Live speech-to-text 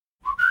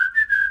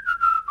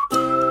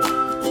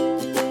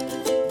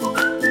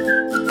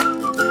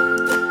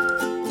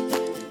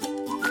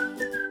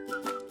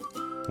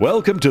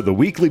Welcome to the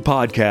weekly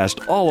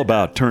podcast all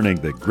about turning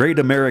the great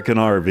American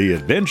RV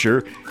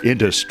adventure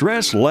into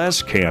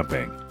stress-less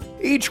camping.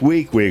 Each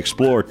week we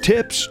explore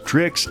tips,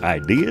 tricks,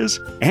 ideas,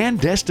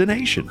 and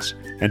destinations,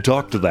 and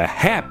talk to the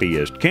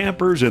happiest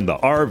campers in the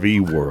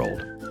RV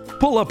world.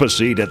 Pull up a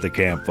seat at the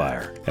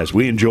campfire as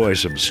we enjoy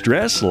some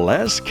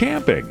stress-less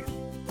camping.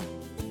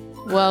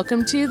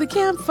 Welcome to the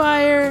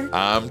campfire.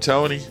 I'm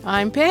Tony.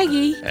 I'm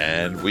Peggy.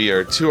 And we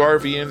are two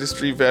RV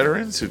industry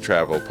veterans who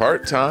travel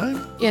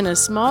part-time In a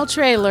small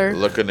trailer.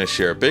 looking to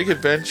share big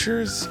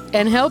adventures,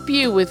 And help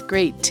you with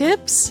great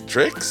tips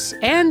tricks,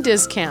 and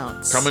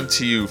discounts. coming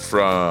to you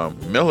from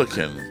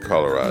Milliken,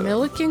 Colorado.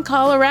 Milliken,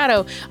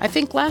 Colorado. I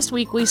think last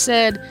week we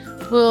said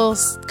we'll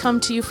come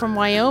to you from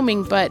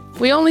Wyoming, but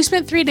we only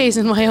spent 3 days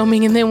in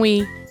Wyoming and then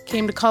we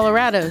came to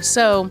Colorado.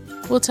 So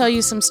we'll tell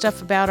you some stuff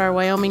about our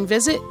Wyoming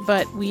visit,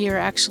 but we are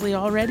actually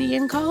already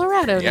in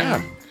Colorado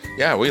now.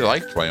 Yeah, we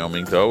liked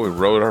Wyoming, though. We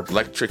rode our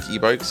electric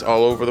e-bikes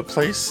all over the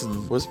place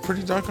and was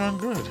pretty doggone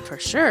good. For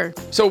sure.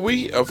 So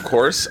we, of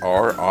course,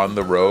 are on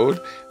the road,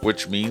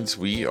 which means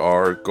we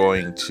are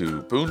going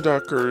to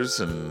boondockers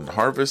and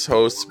harvest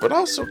hosts, but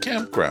also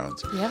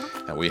campgrounds. Yeah.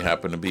 And we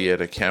happened to be at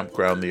a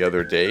campground the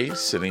other day,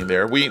 sitting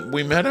there. We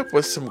met up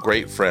with some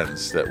great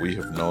friends that we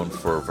have known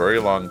for a very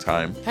long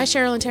time. Hi,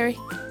 Cheryl and Terry.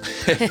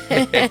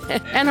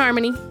 And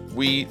Harmony.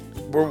 We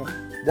were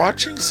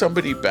watching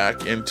somebody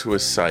back into a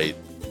site.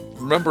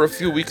 Remember a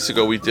few weeks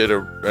ago we did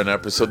an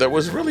episode that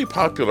was really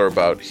popular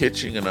about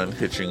hitching and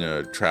unhitching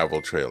a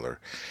travel trailer.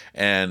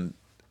 And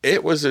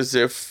it was as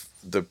if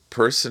the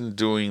person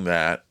doing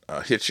that,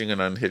 hitching and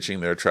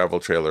unhitching their travel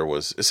trailer,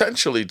 was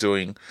essentially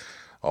doing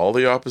all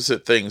the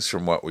opposite things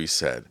from what we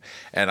said.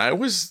 And I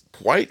was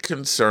quite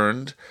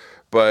concerned,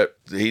 but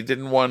he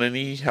didn't want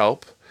any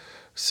help.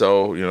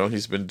 So,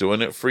 he's been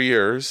doing it for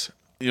years.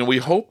 We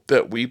hope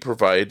that we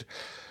provide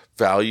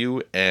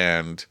value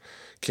and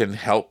can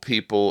help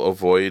people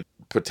avoid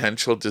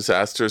potential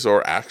disasters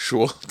or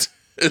actual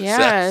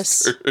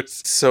disasters.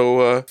 Yes.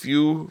 So if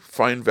you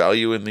find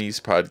value in these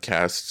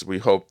podcasts, we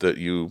hope that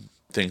you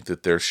think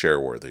that they're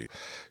share-worthy.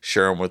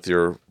 Share them with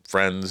your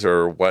friends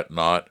or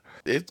whatnot.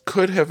 It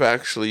could have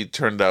actually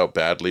turned out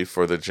badly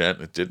for the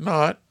gent. It did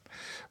not.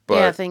 But,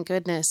 yeah, thank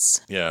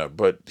goodness. Yeah,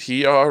 but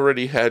he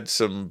already had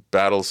some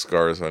battle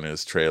scars on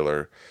his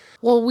trailer.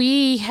 Well,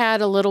 we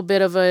had a little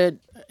bit of a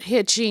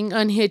hitching,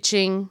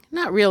 unhitching,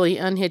 not really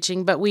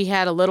unhitching, but we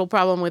had a little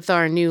problem with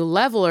our new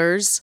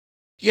levelers.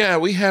 Yeah,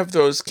 we have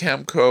those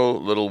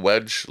Camco little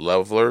wedge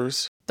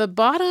levelers. The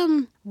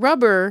bottom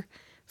rubber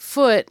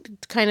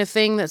foot kind of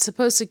thing that's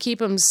supposed to keep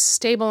them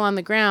stable on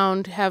the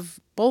ground have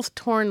both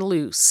torn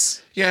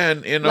loose. Yeah,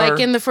 and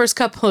in the first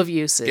couple of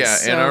uses. Yeah,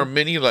 so. In our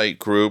mini light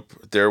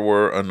group, there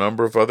were a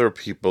number of other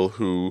people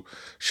who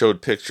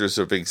showed pictures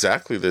of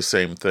exactly the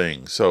same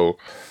thing. So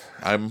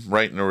I'm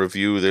writing a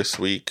review this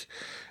week,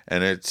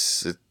 and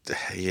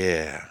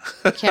yeah.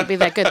 Can't be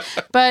that good.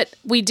 But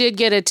we did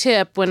get a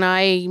tip when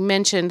I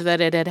mentioned that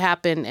it had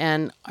happened,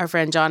 and our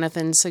friend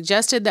Jonathan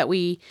suggested that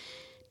we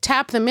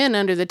tap them in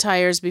under the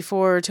tires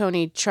before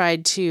Tony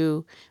tried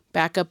to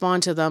back up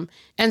onto them.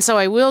 And so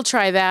I will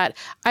try that.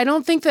 I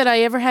don't think that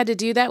I ever had to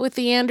do that with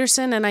the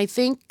Anderson, and I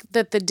think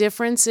that the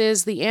difference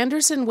is the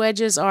Anderson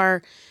wedges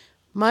are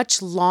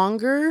much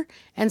longer,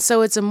 and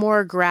so it's a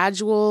more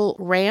gradual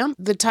ramp.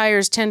 The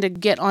tires tend to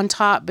get on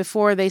top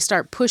before they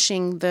start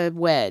pushing the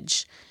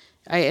wedge.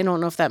 I don't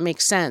know if that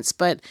makes sense,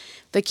 but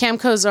the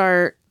Camcos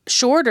are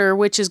shorter,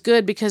 which is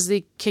good because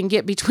they can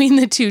get between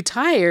the two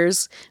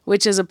tires,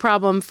 which is a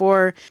problem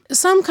for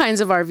some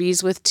kinds of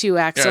RVs with two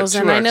axles.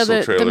 Yeah, and I know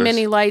that trailers. the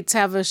mini lights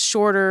have a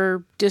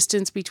shorter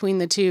distance between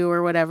the two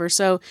or whatever.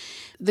 So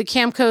the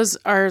Camcos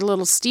are a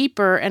little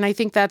steeper, and I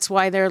think that's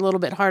why they're a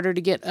little bit harder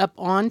to get up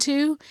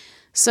onto.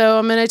 So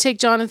I'm going to take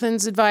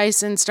Jonathan's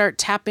advice and start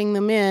tapping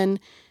them in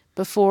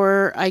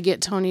before I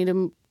get Tony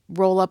to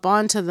roll up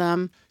onto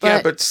them.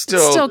 But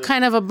still, it's still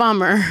kind of a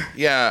bummer.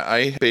 Yeah,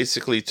 I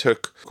basically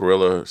took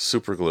Gorilla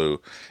Super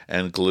Glue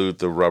and glued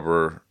the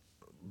rubber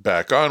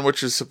back on,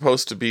 which is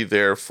supposed to be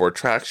there for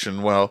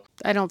traction. Well,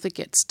 I don't think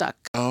it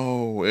stuck.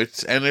 Oh,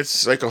 it's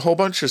like a whole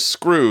bunch of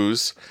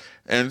screws,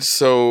 and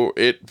so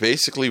it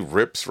basically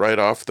rips right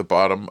off the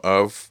bottom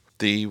of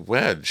the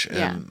wedge.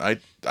 And yeah.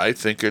 I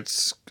think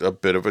it's a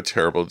bit of a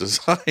terrible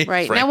design.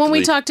 Right. Frankly. Now, when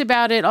we talked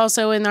about it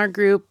also in our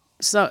group,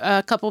 so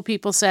a couple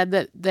people said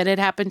that it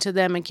happened to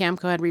them and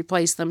Camco had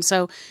replaced them.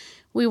 So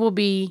we will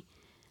be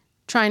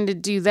trying to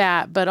do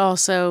that, but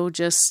also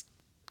just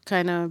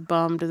kind of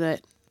bummed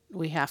that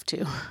we have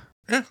to.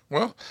 Yeah,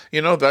 well,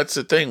 that's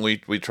the thing. We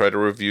try to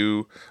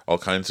review all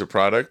kinds of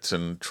products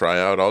and try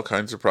out all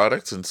kinds of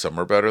products, and some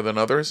are better than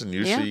others. And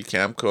usually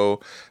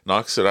Camco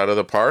knocks it out of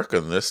the park,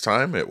 and this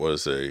time it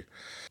was a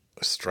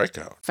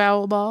strikeout.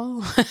 Foul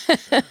ball.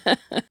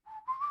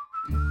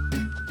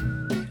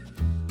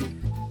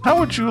 How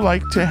would you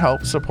like to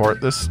help support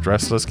this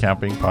Stressless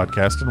Camping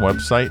podcast and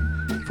website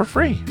for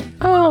free?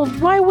 Oh,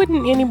 why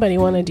wouldn't anybody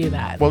want to do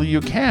that? Well,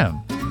 you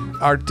can.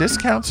 Our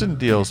discounts and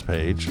deals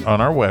page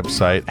on our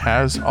website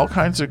has all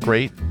kinds of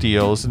great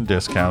deals and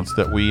discounts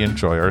that we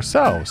enjoy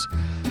ourselves.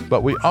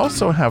 but we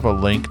also have a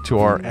link to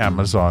our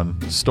Amazon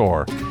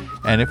store.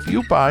 And if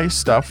you buy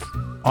stuff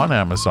on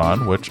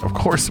Amazon, which of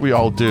course we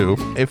all do,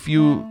 if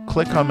you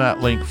click on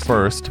that link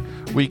first,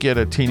 we get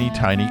a teeny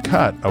tiny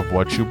cut of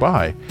what you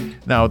buy.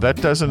 Now, that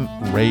doesn't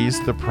raise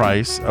the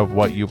price of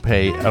what you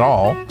pay at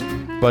all,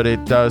 but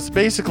it does.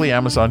 Basically,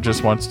 Amazon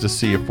just wants to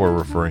see if we're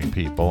referring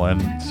people,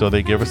 and so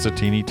they give us a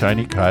teeny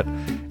tiny cut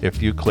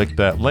if you click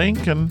that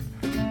link, and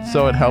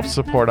so it helps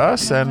support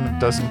us and it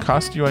doesn't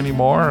cost you any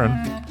more,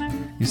 and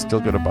you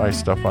still get to buy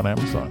stuff on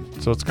Amazon.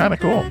 So it's kind of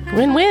cool.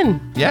 Win-win.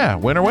 Yeah,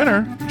 winner,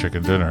 winner,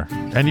 chicken dinner.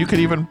 And you could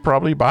even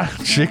probably buy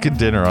chicken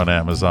dinner on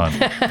Amazon.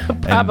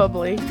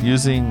 Probably. And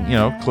using,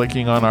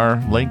 clicking on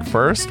our link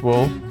first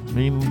will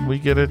mean we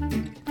get it,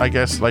 I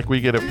guess, like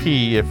we get a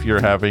P if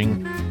you're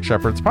having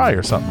shepherd's pie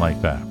or something like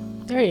that.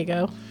 There you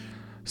go.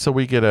 So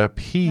we get a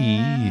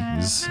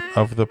piece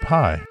of the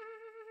pie.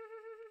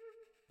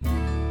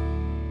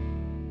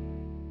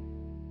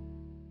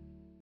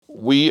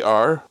 We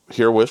are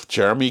here with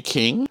Jeremy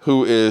King,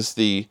 who is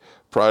the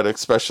product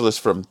specialist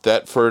from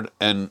Thetford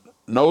and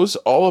knows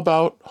all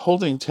about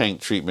holding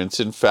tank treatments.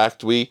 In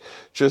fact, we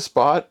just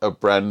bought a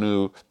brand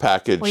new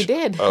package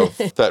of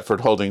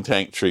Thetford holding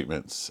tank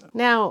treatments.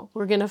 Now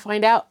we're going to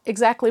find out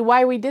exactly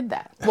why we did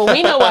that. Well,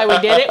 we know why we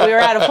did it. We were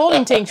out of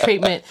holding tank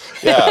treatment.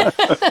 Yeah,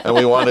 and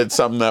we wanted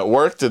something that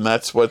worked, and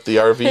that's what the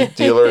RV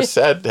dealer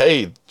said.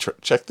 Hey,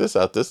 check this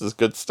out. This is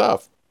good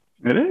stuff.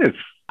 It is.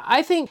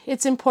 I think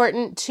it's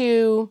important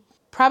to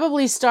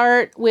probably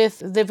start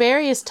with the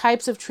various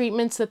types of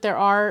treatments that there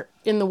are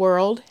in the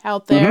world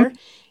out there,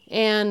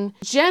 and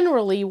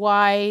generally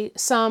why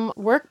some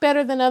work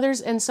better than others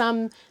and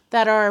some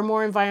that are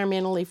more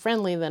environmentally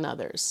friendly than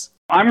others.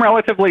 I'm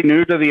relatively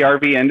new to the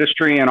RV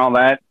industry and all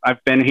that.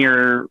 I've been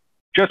here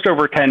just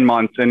over 10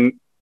 months. And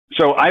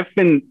so I've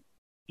been,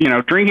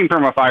 drinking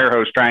from a fire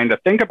hose, trying to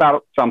think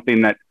about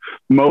something that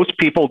most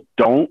people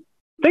don't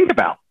think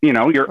about.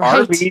 Your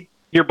Right. RV,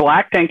 your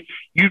black tank,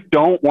 you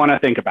don't want to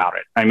think about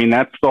it. I mean,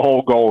 that's the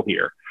whole goal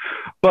here.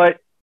 But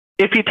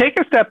if you take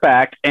a step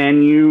back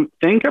and you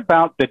think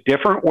about the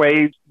different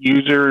ways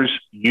users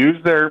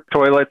use their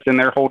toilets and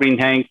their holding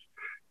tanks,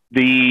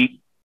 the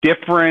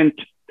different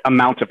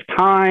amounts of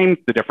time,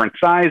 the different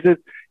sizes,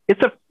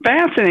 it's a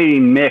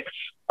fascinating mix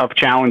of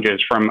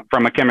challenges from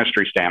a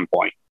chemistry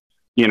standpoint.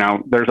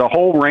 There's a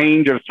whole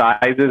range of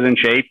sizes and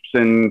shapes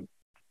and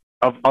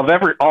of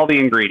all the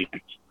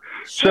ingredients.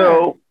 Sure.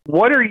 So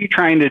what are you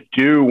trying to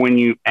do when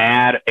you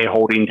add a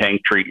holding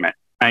tank treatment?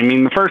 I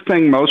mean, the first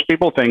thing most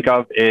people think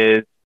of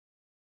is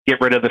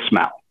get rid of the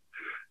smell.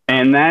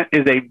 And that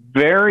is a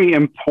very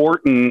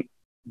important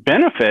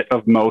benefit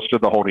of most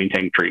of the holding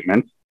tank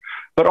treatments.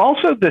 But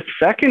also the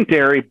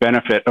secondary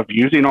benefit of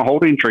using a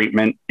holding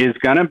treatment is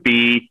going to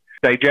be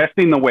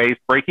digesting the waste,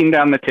 breaking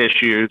down the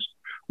tissues,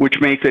 which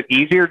makes it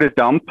easier to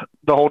dump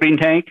the holding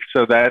tank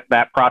so that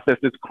that process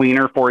is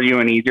cleaner for you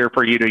and easier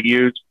for you to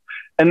use.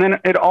 And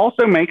then it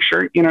also makes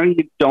sure, you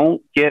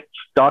don't get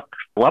stuck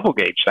level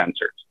gauge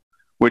sensors,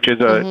 which is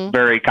a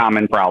very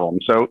common problem.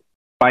 So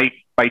by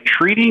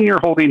treating your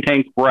holding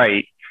tank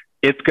right,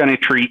 it's going to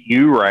treat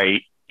you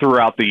right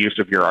throughout the use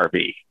of your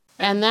RV.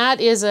 And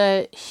that is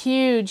a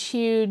huge,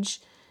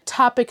 huge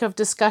topic of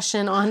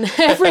discussion on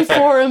every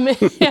forum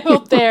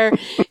out there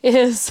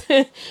is,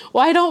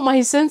 why don't my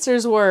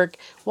sensors work?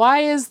 Why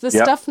is the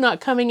stuff not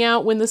coming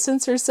out when the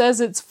sensor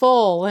says it's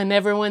full? And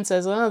everyone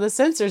says, oh, the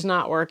sensor's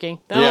not working.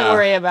 Don't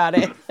worry about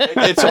it.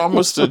 It's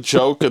almost a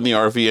joke in the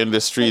RV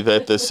industry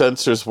that the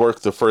sensors work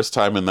the first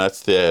time and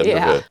that's the end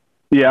of it.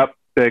 Yep,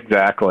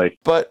 exactly.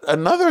 But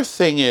another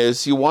thing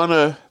is you want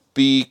to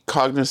be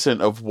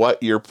cognizant of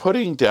what you're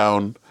putting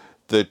down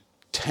the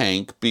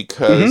tank,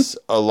 because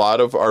a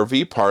lot of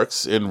RV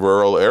parks in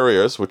rural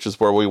areas, which is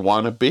where we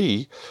want to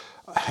be,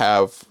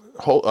 have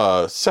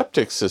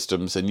septic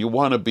systems, and you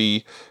want to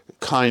be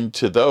kind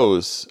to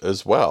those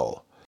as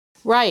well.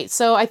 Right.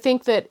 So I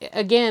think that,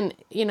 again,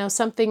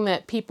 something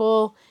that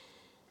people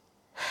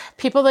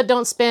that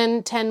don't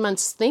spend 10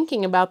 months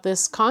thinking about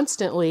this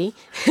constantly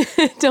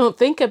don't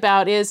think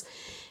about is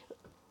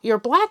your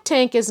black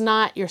tank is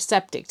not your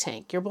septic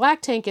tank. Your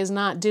black tank is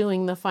not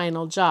doing the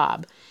final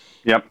job.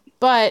 Yep.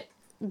 But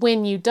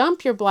when you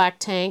dump your black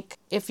tank,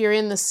 if you're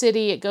in the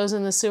city, it goes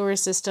in the sewer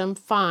system,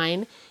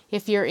 fine.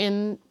 If you're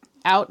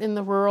out in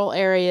the rural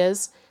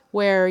areas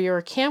where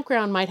your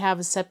campground might have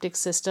a septic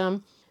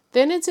system,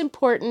 then it's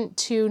important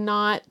to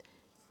not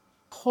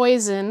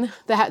poison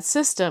that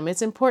system.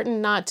 It's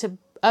important not to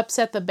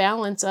upset the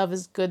balance of a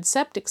good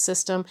septic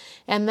system.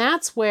 And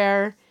that's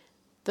where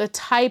the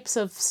types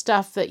of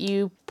stuff that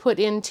you put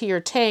into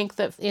your tank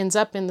that ends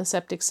up in the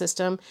septic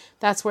system,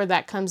 that's where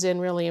that comes in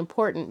really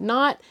important.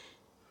 Not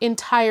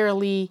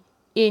entirely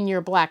in your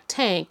black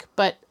tank,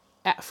 but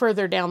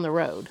further down the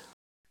road.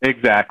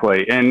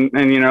 Exactly. And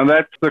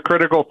that's the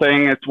critical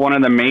thing. It's one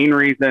of the main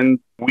reasons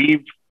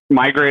we've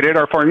migrated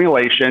our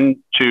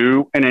formulation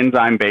to an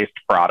enzyme-based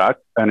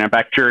product and a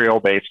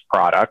bacterial-based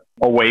product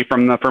away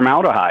from the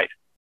formaldehyde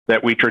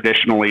that we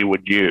traditionally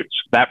would use.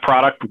 That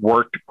product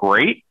worked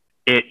great.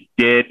 It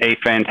did a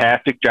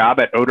fantastic job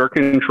at odor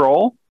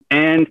control.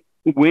 And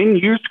when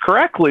used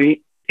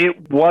correctly,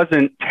 it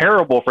wasn't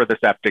terrible for the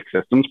septic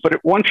systems,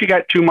 but once you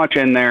got too much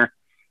in there,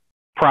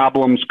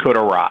 problems could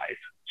arise.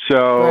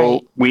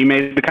 So we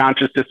made the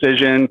conscious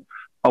decision,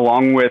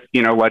 along with,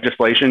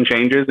 legislation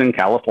changes in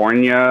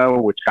California,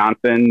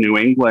 Wisconsin, New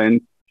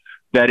England,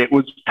 that it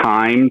was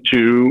time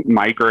to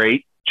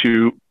migrate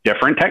to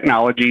different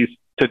technologies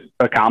to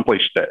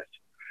accomplish this.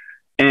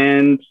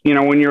 And,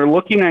 when you're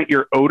looking at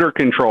your odor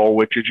control,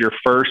 which is your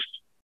first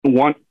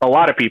one, a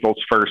lot of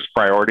people's first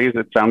priorities,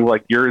 it sounds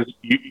like you're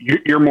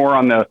more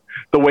on the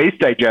waste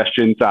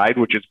digestion side,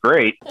 which is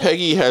great.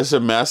 Peggy has a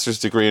master's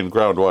degree in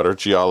groundwater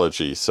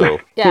geology, so.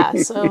 Yeah,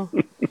 so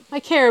I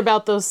care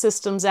about those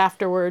systems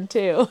afterward,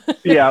 too.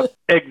 Yeah,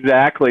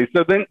 exactly.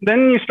 So then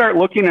you start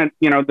looking at,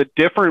 the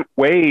different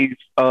ways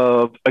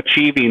of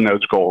achieving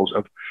those goals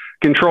of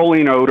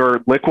controlling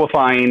odor,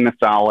 liquefying the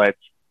solids,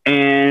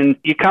 and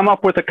you come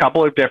up with a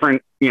couple of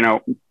different,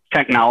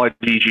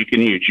 technologies you can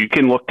use. You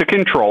can look to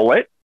control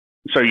it.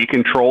 So you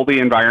control the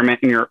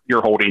environment in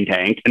your holding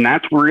tank. And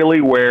that's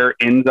really where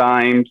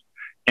enzymes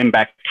and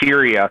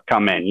bacteria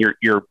come in.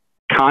 You're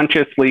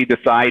consciously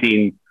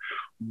deciding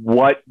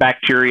what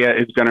bacteria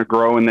is going to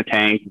grow in the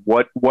tank,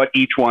 what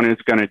each one is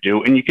going to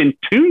do. And you can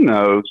tune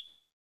those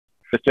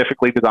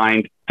specifically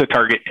designed to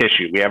target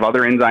tissue. We have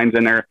other enzymes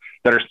in there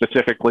that are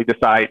specifically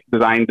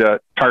designed to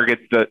target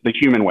the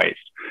human waste,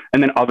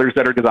 and then others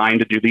that are designed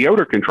to do the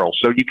odor control.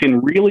 So you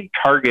can really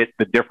target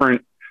the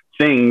different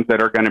things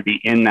that are going to be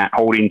in that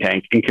holding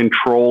tank and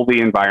control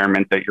the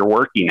environment that you're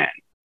working in.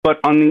 But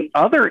on the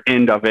other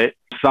end of it,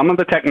 some of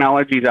the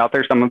technologies out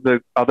there, some of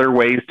the other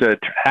ways to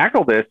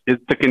tackle this is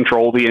to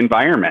control the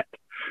environment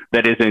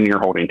that is in your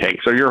holding tank.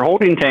 So your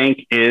holding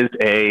tank is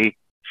a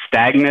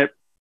stagnant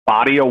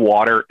body of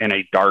water in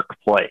a dark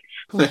place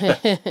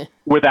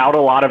without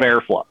a lot of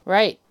airflow.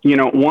 Right.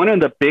 One of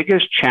the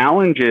biggest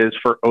challenges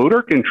for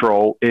odor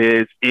control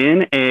is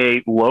in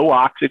a low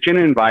oxygen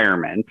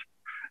environment,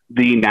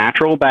 the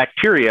natural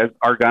bacteria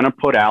are going to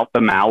put out the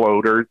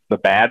malodors, the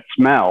bad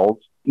smells,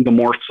 the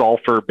more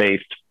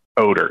sulfur-based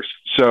odors.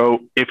 So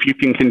if you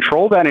can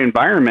control that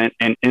environment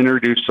and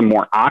introduce some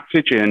more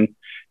oxygen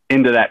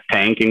into that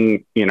tank,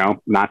 and,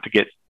 not to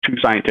get too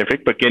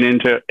scientific, but get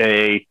into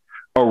a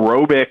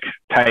aerobic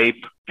type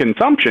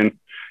consumption,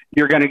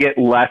 you're going to get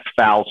less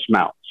foul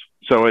smells.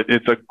 So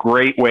it's a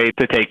great way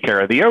to take care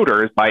of the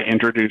odors by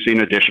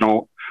introducing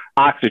additional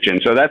oxygen.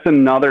 So that's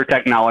another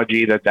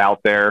technology that's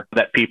out there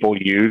that people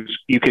use.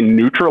 You can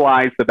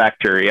neutralize the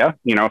bacteria.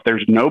 If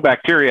there's no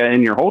bacteria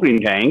in your holding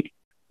tank,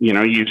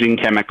 using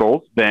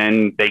chemicals,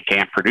 then they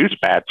can't produce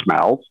bad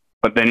smells,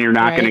 but then you're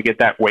not going to get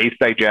that waste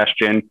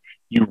digestion.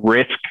 You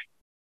risk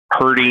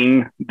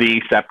hurting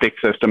the septic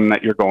system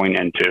that you're going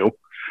into.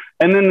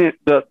 And then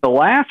the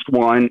last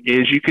one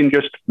is you can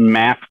just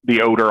mask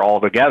the odor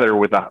altogether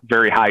with a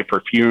very high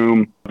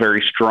perfume,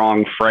 very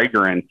strong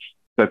fragrance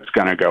that's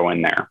going to go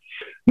in there.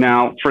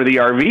 Now, for the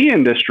RV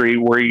industry,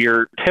 where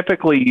you're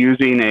typically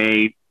using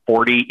a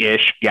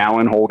 40-ish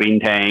gallon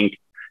holding tank,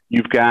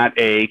 you've got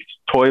a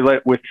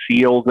toilet with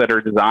seals that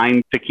are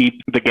designed to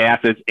keep the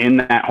gases in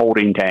that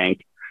holding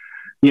tank.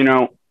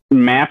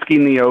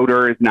 Masking the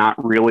odor is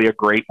not really a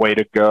great way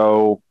to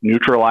go.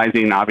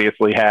 Neutralizing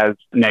obviously has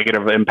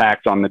negative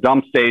impacts on the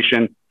dump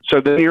station.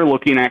 So then you're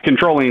looking at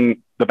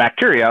controlling the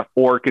bacteria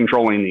or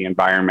controlling the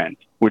environment,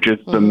 which is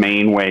the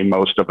main way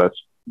most of us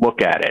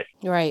look at it.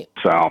 Right.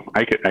 So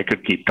I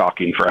could keep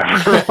talking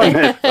forever on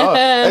it.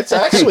 It's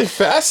actually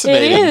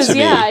fascinating. It is, to me.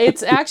 yeah.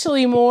 It's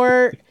actually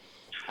more.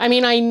 I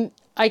mean,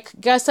 I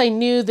guess I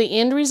knew the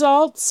end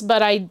results,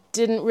 but I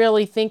didn't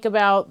really think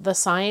about the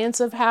science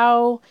of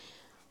how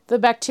the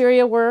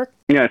bacteria work.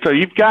 Yeah, so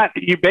you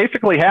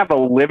basically have a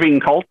living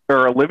culture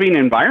or a living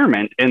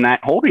environment in that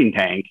holding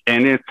tank,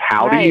 and it's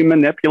how do you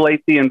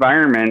manipulate the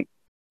environment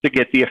to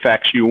get the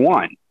effects you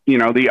want?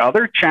 The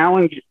other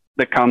challenge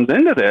that comes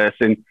into this,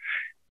 and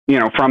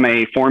from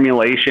a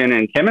formulation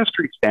and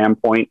chemistry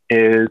standpoint,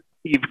 is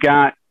you've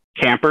got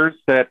campers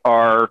that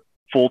are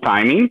full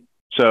timing,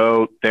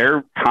 so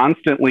they're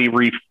constantly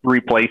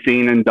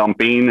replacing and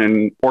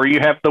dumping, or you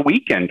have the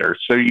weekenders,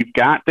 so you've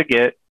got to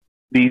get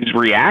these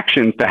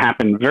reactions to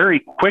happen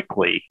very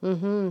quickly,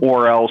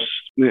 or else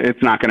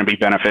it's not going to be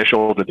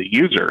beneficial to the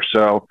user.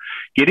 So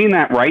getting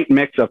that right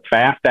mix of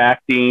fast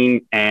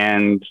acting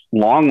and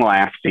long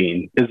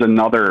lasting is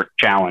another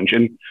challenge.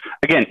 And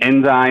again,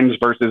 enzymes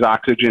versus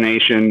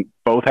oxygenation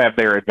both have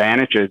their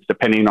advantages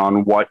depending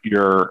on what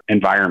your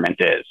environment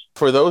is.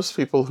 For those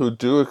people who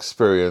do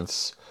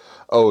experience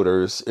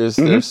odors, is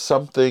there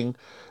something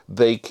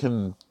they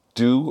can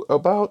do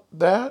about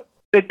that?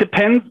 It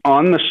depends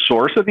on the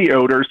source of the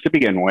odors to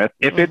begin with.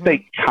 If it's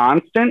a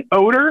constant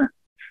odor,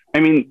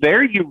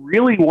 there you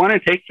really want to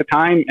take the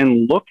time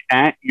and look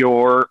at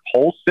your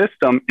whole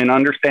system and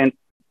understand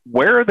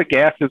where are the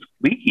gases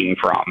leaking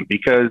from.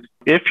 Because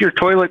if your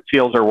toilet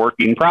seals are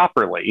working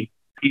properly,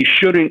 you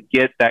shouldn't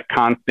get that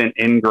constant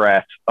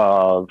ingress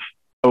of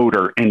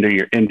odor into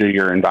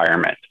your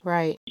environment.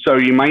 Right. So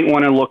you might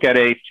want to look at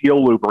a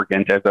seal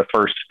lubricant as a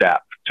first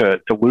step to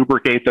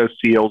lubricate those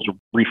seals,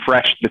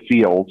 refresh the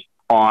seals.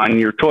 on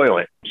your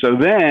toilet. So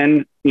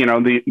then,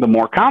 the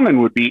more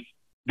common would be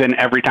then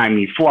every time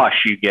you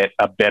flush, you get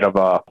a bit of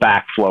a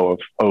backflow of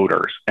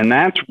odors. And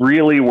that's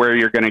really where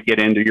you're going to get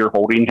into your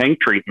holding tank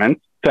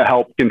treatment to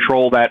help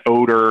control that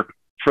odor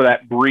for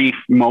that brief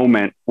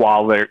moment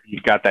while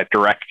you've got that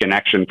direct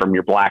connection from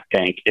your black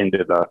tank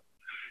into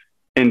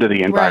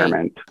the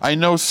environment. I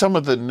know some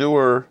of the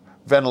newer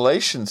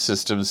ventilation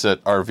systems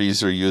that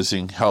RVs are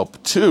using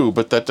help too,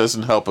 but that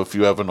doesn't help if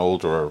you have an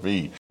older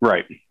RV.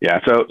 Right. Yeah.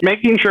 So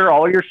making sure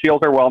all your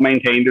seals are well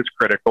maintained is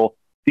critical.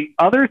 The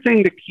other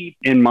thing to keep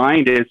in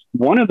mind is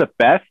one of the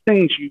best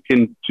things you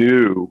can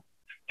do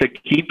to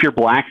keep your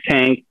black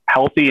tank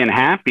healthy and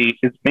happy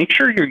is make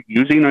sure you're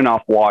using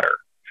enough water.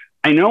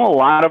 I know a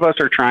lot of us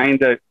are trying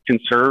to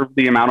conserve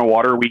the amount of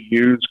water we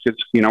use because,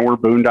 we're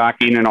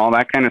boondocking and all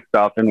that kind of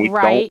stuff, and we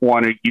don't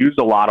want to use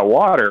a lot of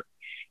water.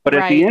 But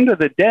at the end of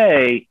the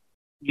day,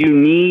 you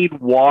need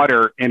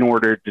water in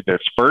order to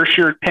disperse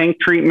your tank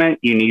treatment.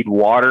 You need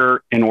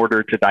water in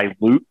order to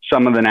dilute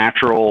some of the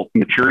natural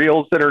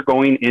materials that are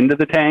going into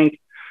the tank.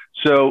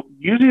 So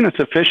using a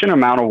sufficient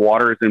amount of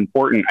water is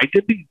important. I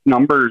did these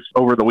numbers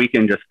over the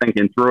weekend just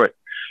thinking through it.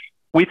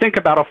 We think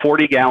about a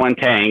 40-gallon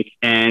tank,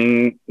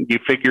 and you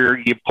figure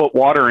you put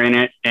water in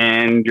it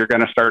and you're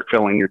going to start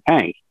filling your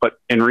tank. But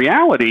in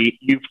reality,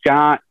 you've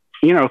got,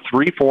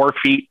 3-4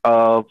 feet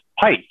of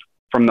pipe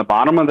from the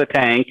bottom of the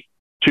tank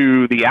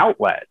to the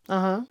outlet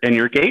and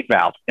your gate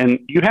valve. And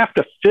you have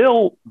to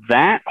fill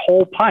that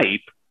whole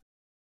pipe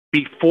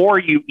before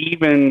you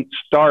even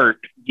start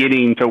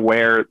getting to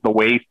where the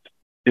waste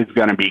is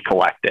going to be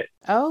collected.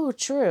 Oh,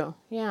 true.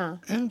 Yeah.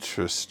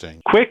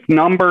 Interesting. Quick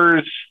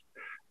numbers,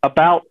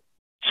 about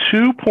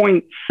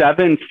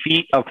 2.7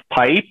 feet of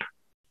pipe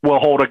will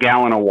hold a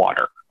gallon of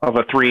water of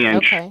a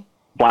 3-inch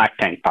black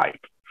tank pipe.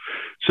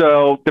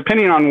 So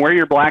depending on where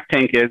your black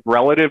tank is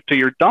relative to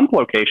your dump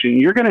location,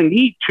 you're going to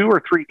need 2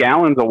 or 3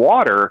 gallons of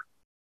water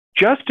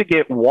just to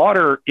get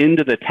water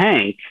into the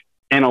tank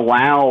and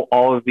allow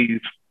all of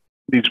these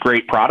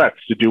great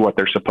products to do what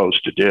they're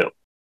supposed to do.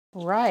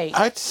 Right.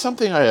 That's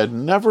something I had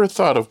never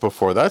thought of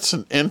before. That's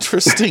an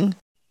interesting...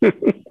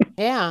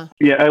 Yeah.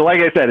 Yeah, like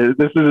I said,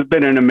 this has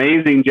been an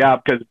amazing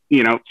job because,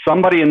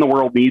 somebody in the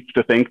world needs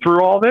to think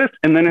through all this.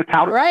 And then it's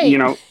how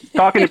to,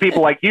 talking to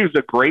people like you is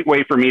a great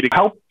way for me to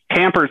help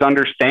campers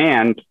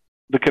understand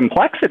the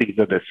complexities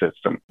of this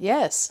system.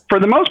 Yes. For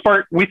the most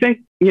part, we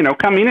think,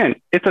 coming in,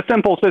 it's a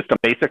simple system.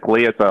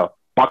 Basically, it's a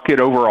bucket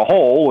over a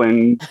hole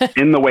and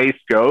in the waste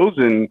goes.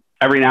 And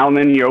every now and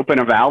then you open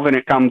a valve and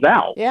it comes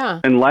out.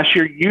 Yeah. Unless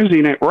you're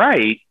using it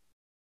right,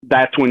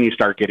 that's when you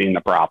start getting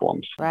the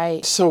problems.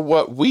 Right. So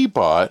what we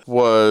bought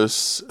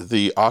was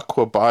the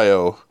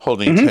AquaBio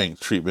holding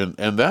tank treatment,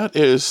 and that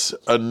is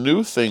a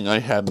new thing I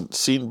hadn't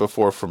seen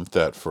before from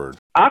Thetford.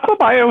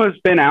 AquaBio has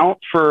been out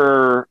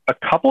for a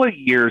couple of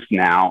years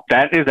now.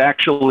 That is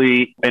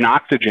actually an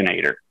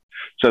oxygenator.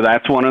 So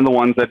that's one of the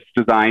ones that's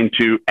designed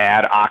to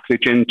add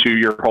oxygen to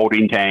your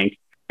holding tank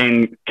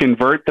and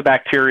convert the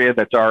bacteria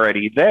that's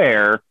already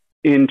there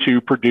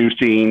into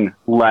producing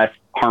less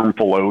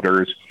harmful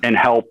odors and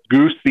help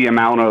goose the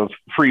amount of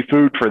free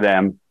food for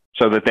them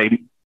so that they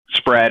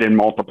spread and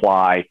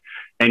multiply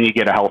and you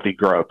get a healthy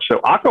growth. So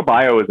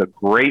AquaBio is a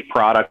great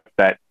product.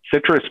 That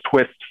citrus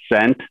twist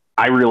scent,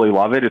 I really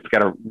love it. It's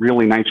got a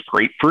really nice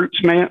grapefruit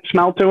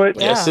smell to it.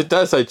 Yeah. Yes, it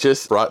does. I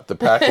just brought the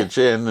package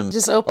in and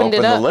just opened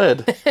the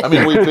lid. I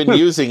mean, we've been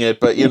using it,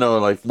 but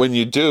like when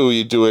you do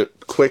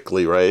it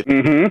quickly, right?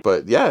 Mm-hmm.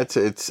 But yeah,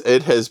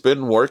 it has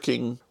been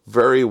working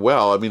very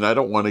well. I mean, I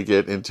don't want to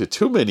get into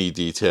too many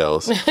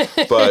details,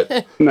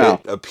 but No.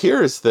 It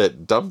appears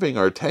that dumping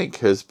our tank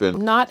has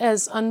been not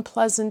as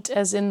unpleasant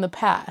as in the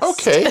past.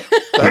 Okay,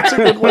 that's a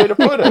good way to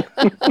put it.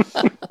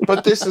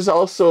 But this is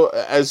also,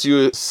 as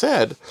you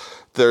said,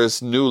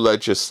 there's new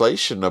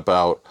legislation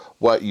about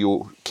what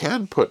you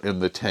can put in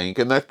the tank.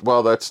 And that,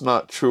 while that's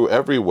not true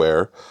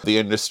everywhere, the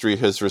industry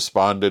has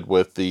responded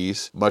with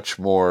these much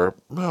more,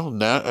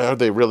 are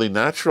they really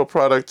natural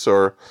products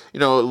or,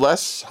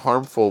 less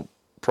harmful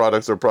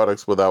products or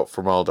products without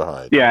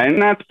formaldehyde? Yeah,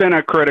 and that's been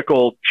a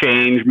critical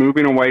change,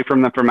 moving away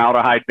from the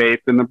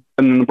formaldehyde-based and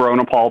the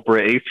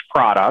Bronopol-based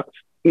products.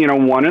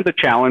 One of the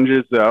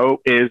challenges, though,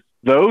 is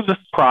those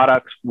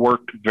products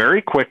worked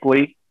very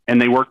quickly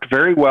and they worked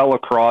very well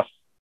across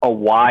a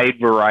wide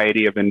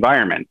variety of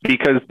environments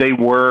because they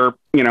were,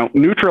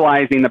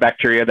 neutralizing the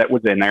bacteria that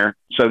was in there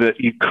so that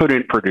you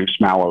couldn't produce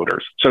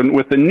malodors. So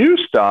with the new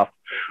stuff,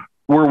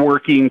 we're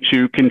working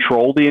to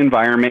control the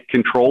environment,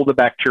 control the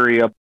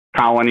bacteria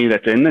colony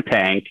that's in the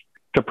tank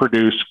to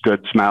produce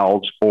good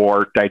smells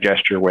or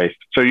digest your waste.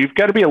 So you've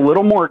got to be a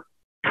little more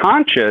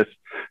conscious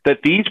that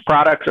these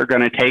products are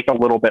going to take a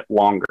little bit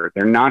longer.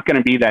 They're not going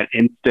to be that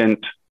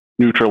instant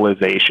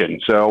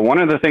neutralization. So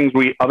one of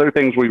the other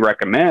things we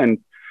recommend,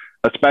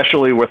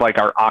 especially with like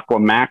our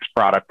AquaMax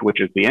product, which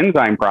is the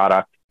enzyme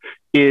product,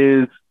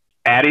 is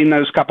adding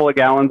those couple of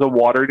gallons of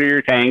water to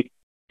your tank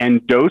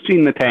and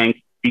dosing the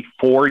tank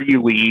before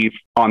you leave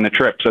on the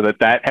trip so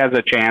that has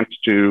a chance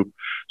to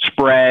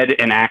spread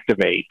and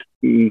activate,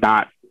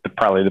 not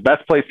probably the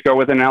best place to go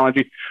with an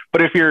analogy.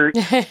 But if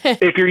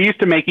you're used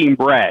to making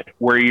bread,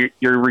 where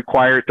you're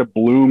required to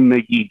bloom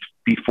the yeast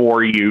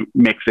before you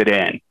mix it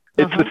in,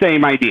 it's the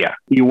same idea.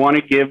 You want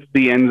to give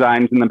the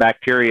enzymes and the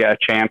bacteria a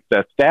chance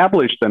to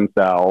establish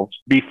themselves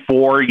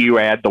before you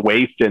add the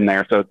waste in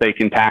there so that they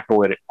can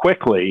tackle it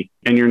quickly,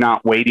 and you're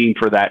not waiting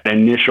for that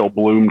initial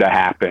bloom to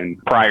happen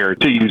prior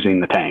to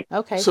using the tank.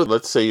 Okay. So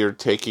let's say you're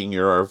taking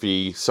your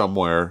RV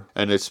somewhere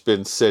and it's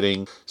been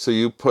sitting. So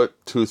you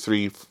put 2,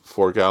 3,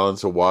 4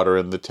 gallons of water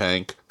in the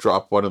tank,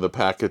 drop one of the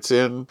packets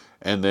in,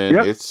 and then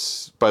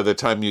it's by the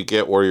time you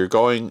get where you're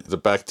going, the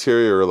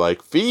bacteria are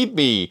like, feed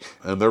me,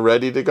 and they're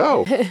ready to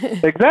go.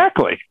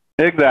 Exactly.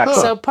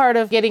 So part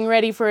of getting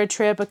ready for a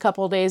trip a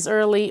couple days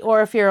early,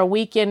 or if you're a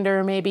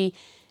weekender, maybe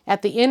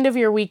at the end of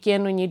your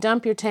weekend when you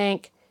dump your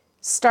tank,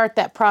 start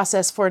that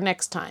process for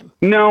next time.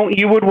 No,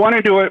 you would want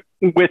to do it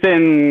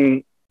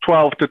within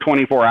 12 to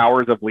 24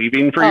 hours of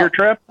leaving for your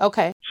trip.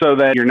 Okay. So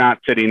that you're not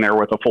sitting there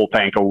with a full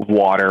tank of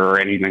water or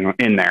anything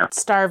in there.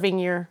 Starving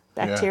your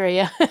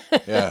bacteria.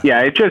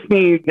 Yeah, it just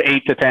needs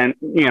 8 to 10,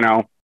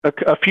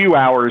 a few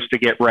hours to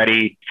get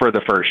ready for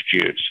the first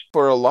use.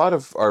 For a lot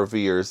of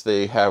RVers,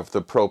 they have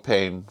the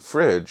propane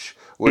fridge,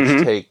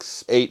 which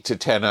takes 8 to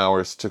 10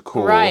 hours to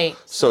cool. Right.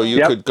 So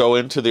you could go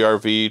into the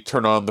RV,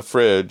 turn on the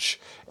fridge,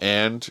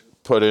 and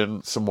put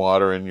in some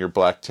water in your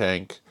black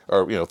tank,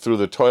 or through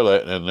the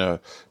toilet, and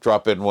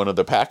drop in one of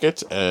the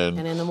packets, and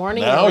in the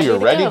morning now you're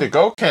ready to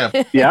go camp.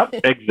 Yep,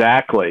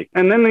 exactly.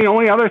 And then the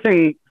only other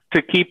thing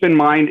to keep in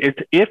mind is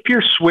if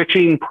you're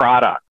switching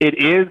product, it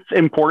is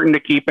important to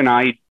keep an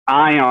eye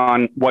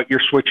on what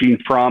you're switching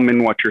from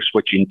and what you're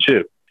switching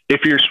to.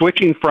 If you're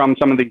switching from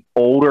some of the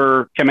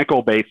older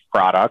chemical-based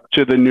products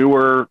to the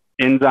newer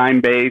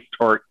enzyme-based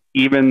or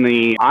even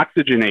the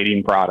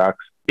oxygenating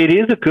products, it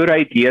is a good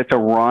idea to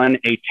run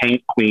a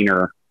tank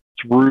cleaner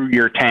through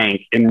your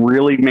tank and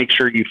really make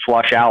sure you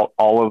flush out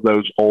all of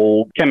those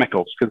old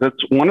chemicals. Because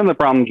that's one of the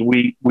problems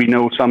we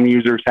know some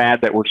users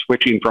had that were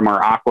switching from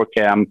our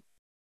AquaChem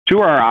to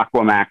our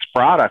AquaMax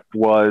product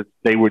was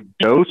they would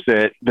dose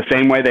it the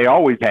same way they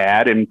always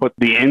had and put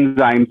the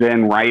enzymes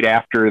in right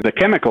after the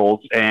chemicals,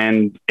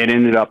 and it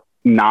ended up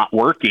not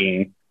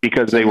working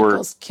because they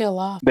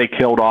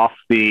killed off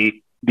the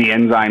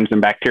enzymes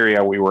and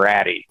bacteria we were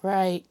adding.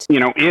 Right.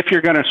 If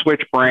you're going to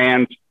switch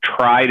brands,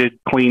 try to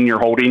clean your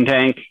holding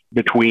tank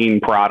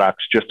between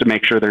products just to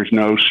make sure there's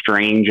no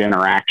strange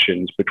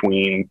interactions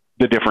between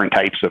the different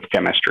types of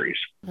chemistries.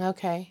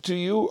 Okay. Do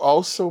you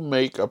also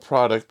make a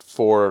product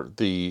for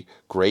the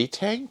gray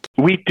tank?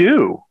 We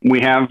do.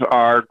 We have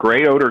our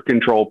gray odor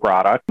control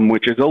product,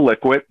 which is a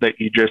liquid that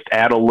you just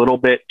add a little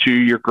bit to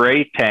your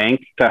gray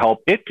tank to help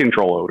it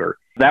control odor.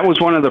 That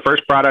was one of the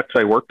first products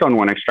I worked on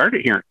when I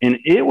started here, and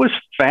it was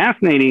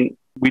fascinating.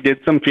 We did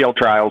some field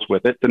trials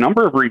with it. The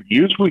number of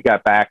reviews we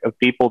got back of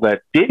people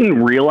that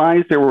didn't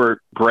realize there were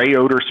gray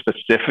odor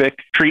specific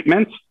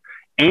treatments,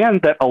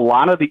 and that a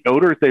lot of the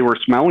odors they were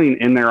smelling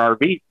in their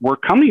RV were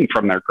coming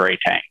from their gray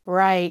tank.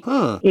 Right.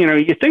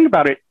 You think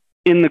about it,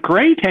 in the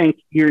gray tank,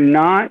 you're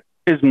not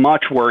as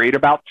much worried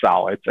about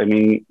solids. I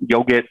mean,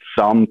 you'll get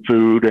some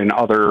food and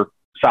other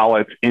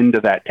solids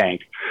into that tank,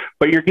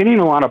 but you're getting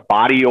a lot of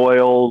body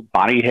oil,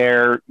 body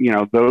hair,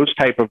 those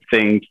type of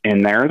things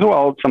in there, as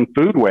well as some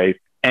food waste.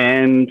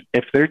 And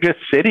if they're just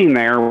sitting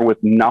there with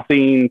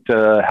nothing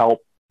to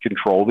help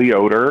control the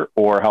odor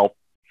or help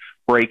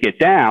break it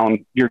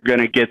down, you're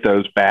going to get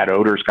those bad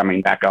odors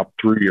coming back up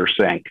through your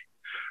sink.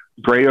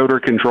 Gray odor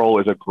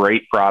control is a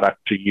great product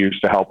to use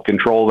to help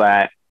control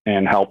that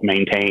and help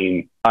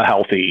maintain a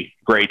healthy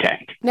gray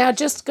tank. Now,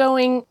 just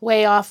going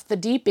way off the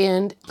deep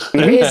end,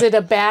 is it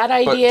a bad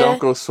idea? But don't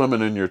go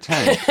swimming in your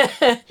tank.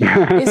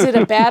 Is it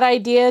a bad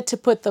idea to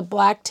put the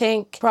black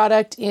tank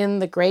product in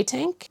the gray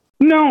tank?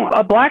 No,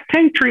 a black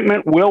tank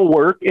treatment will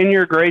work in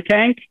your gray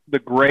tank. The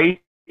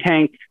gray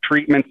tank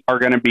treatments are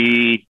going to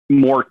be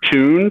more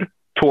tuned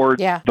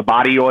towards the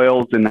body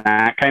oils and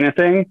that kind of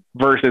thing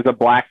versus a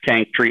black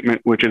tank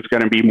treatment, which is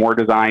going to be more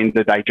designed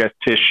to digest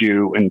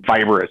tissue and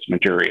fibrous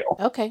material.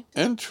 Okay.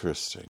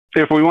 Interesting.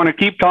 If we want to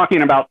keep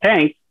talking about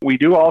tanks, we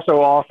do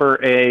also offer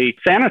a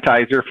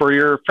sanitizer for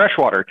your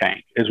freshwater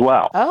tank as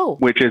well,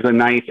 which is a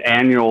nice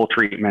annual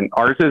treatment.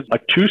 Ours is a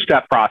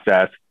 2-step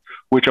process,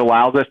 which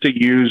allows us to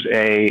use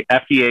a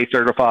FDA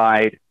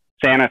certified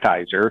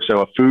sanitizer,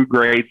 so a food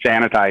grade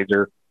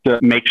sanitizer, to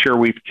make sure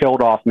we've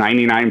killed off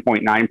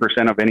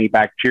 99.9% of any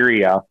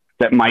bacteria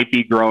that might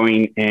be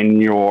growing in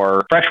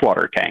your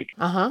freshwater tank.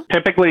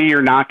 Typically,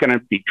 you're not going to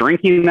be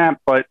drinking that,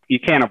 but you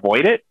can't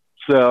avoid it.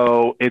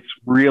 So it's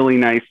really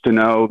nice to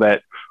know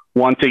that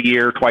once a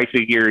year, twice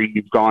a year,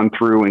 you've gone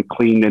through and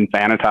cleaned and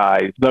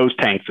sanitized those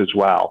tanks as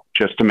well,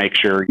 just to make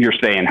sure you're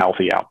staying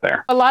healthy out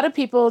there. A lot of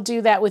people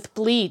do that with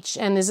bleach.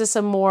 And is this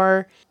a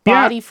more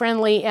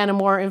body-friendly and a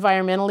more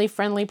environmentally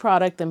friendly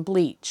product than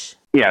bleach?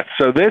 Yes.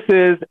 So this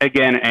is,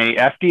 again, a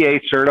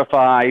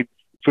FDA-certified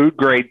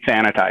food-grade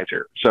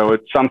sanitizer. So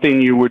it's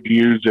something you would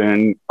use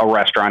in a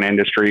restaurant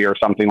industry or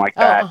something like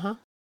that.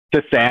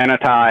 to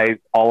sanitize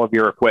all of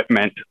your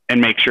equipment and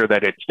make sure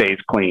that it stays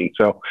clean.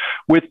 So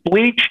with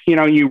bleach,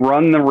 you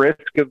run the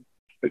risk of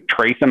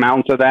trace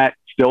amounts of that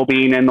still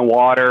being in the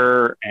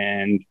water,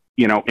 and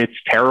it's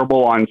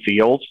terrible on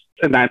seals.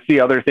 And that's the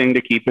other thing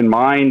to keep in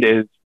mind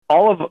is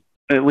all of,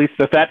 at least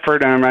the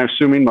Thetford, and I'm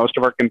assuming most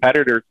of our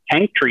competitors'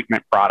 tank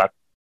treatment products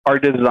are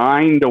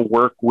designed to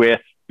work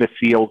with the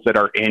seals that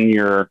are in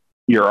your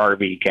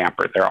RV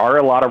camper. There are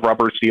a lot of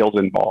rubber seals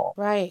involved.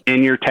 Right.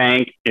 In your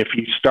tank, if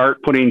you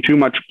start putting too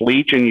much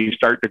bleach and you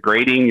start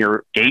degrading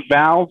your gate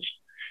valves,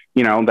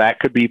 that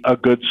could be a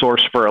good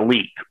source for a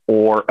leak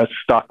or a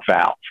stuck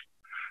valve.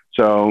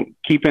 So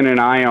keeping an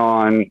eye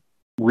on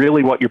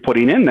really what you're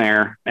putting in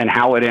there and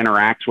how it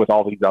interacts with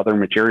all these other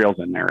materials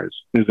in there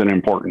is an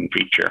important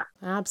feature.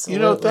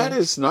 Absolutely. That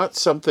is not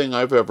something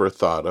I've ever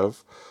thought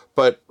of.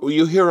 But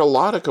you hear a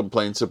lot of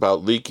complaints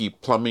about leaky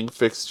plumbing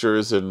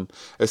fixtures and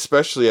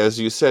especially, as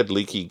you said,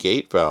 leaky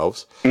gate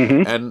valves.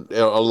 Mm-hmm. And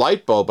a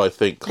light bulb, I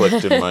think,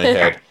 clicked in my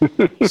head.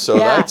 So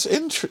Yeah.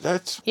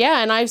 that's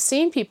Yeah, and I've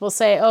seen people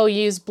say, "Oh,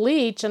 use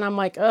bleach," and I'm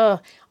like,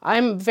 "Oh,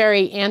 I'm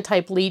very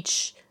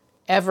anti-bleach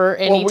ever,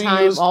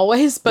 anytime,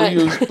 always." But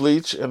we used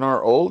bleach in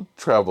our old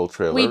travel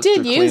trailer. We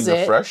did to use clean it.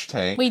 the fresh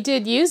tank. we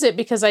did use it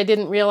because I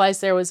didn't realize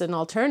there was an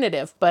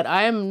alternative. But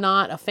I'm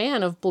not a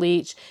fan of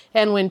bleach.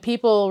 And when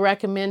people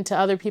recommend to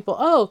other people,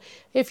 "Oh,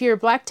 if your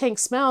black tank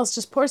smells,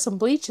 just pour some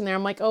bleach in there,"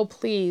 I'm like, "Oh,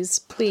 please,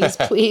 please,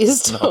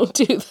 please don't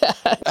do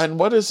that." And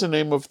what is the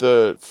name of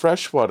the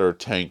freshwater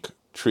tank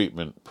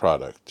treatment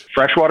product?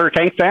 Freshwater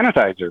tank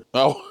sanitizer.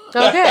 Oh,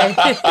 Okay.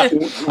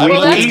 We-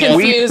 Well, that's we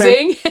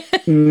confusing.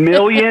 spent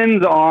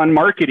millions on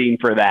marketing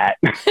for that.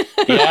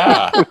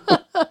 yeah.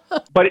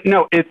 But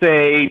no, it's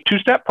a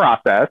two-step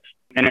process,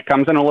 and it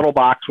comes in a little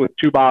box with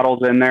two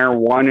bottles in there.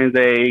 One is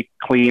a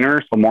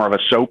cleaner, so more of a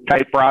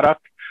soap-type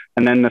product,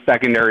 and then the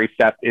secondary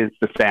step is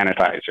the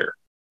sanitizer.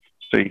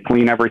 So you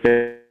clean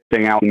everything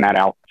out and that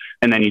out,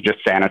 and then you just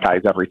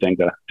sanitize everything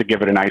to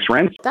give it a nice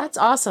rinse. That's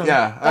awesome.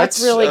 Yeah.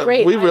 That's really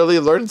great. We really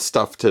learned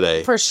stuff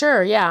today. For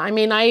sure, yeah. I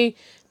mean, I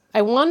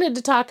wanted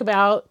to talk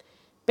about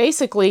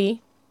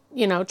basically,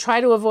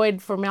 try to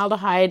avoid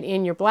formaldehyde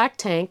in your black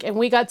tank, and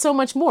we got so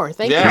much more.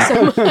 Thank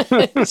you so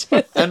much.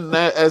 And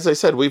as I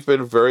said, we've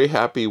been very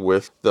happy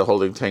with the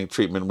holding tank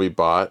treatment we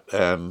bought,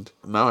 and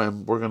now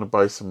we're going to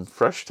buy some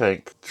fresh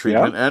tank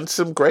treatment and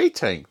some gray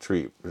tank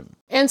treatment.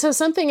 And so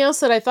something else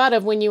that I thought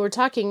of when you were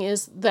talking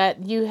is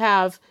that you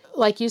have,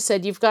 like you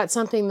said, you've got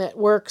something that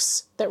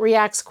works, that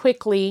reacts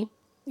quickly,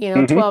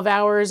 12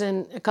 hours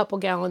and a couple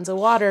gallons of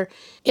water.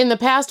 In the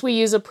past, we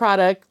used a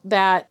product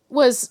that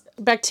was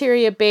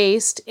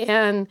bacteria-based,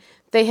 and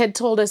they had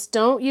told us,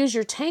 don't use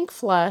your tank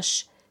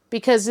flush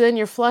because then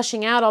you're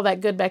flushing out all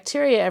that good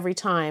bacteria every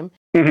time.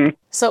 Mm-hmm.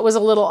 So it was a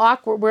little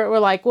awkward. We're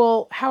like,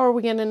 well, how are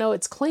we going to know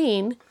it's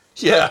clean?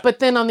 Yeah. But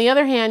then on the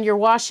other hand, you're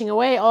washing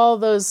away all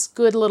those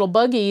good little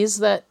buggies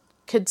that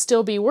could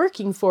still be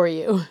working for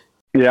you.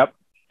 Yep.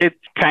 It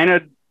kind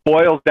of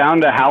boils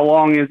down to how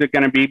long is it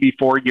going to be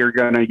before you're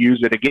going to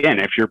use it again.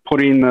 If you're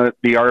putting the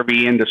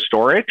RV into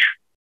storage,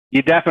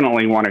 you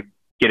definitely want to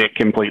get it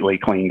completely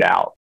cleaned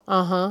out.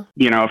 Uh-huh.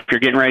 If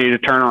you're getting ready to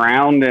turn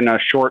around in a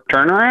short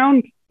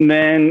turnaround,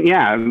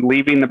 then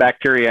leaving the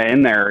bacteria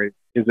in there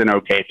is an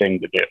okay thing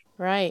to do.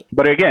 Right.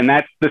 But again,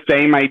 that's the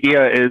same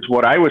idea as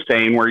what I was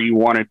saying, where you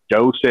want to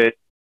dose it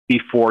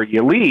before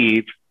you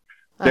leave.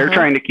 They're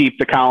trying to keep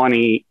the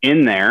colony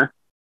in there.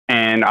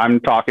 And I'm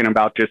talking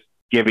about just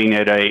giving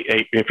it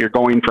if you're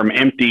going from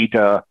empty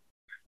to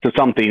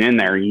something in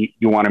there, you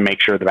want to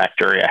make sure the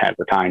bacteria has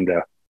the time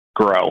to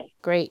grow.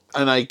 Great.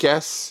 And I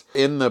guess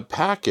in the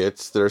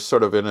packets, they're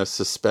sort of in a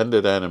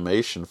suspended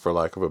animation, for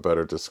lack of a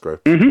better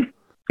description. Mm-hmm.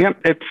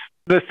 Yep. It's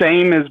the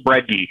same as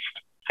bread yeast.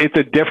 It's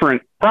a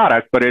different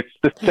product, but it's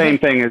the same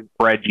thing as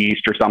bread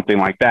yeast or something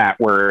like that,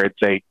 where it's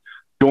a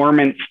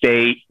dormant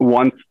state.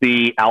 Once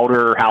the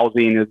outer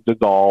housing is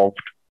dissolved,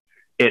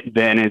 it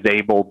then is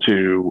able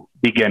to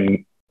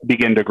begin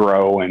to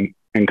grow and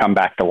come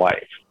back to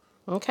life.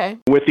 Okay.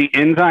 With the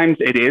enzymes,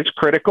 it is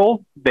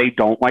critical. They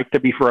don't like to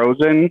be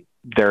frozen.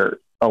 They're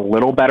a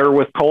little better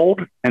with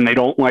cold, and they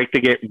don't like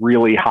to get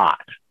really hot.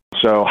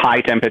 So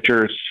high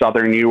temperatures,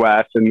 southern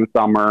U.S. in the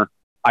summer,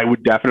 I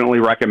would definitely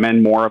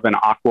recommend more of an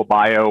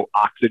AquaBio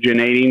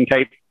oxygenating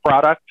type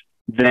product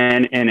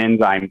than an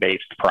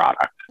enzyme-based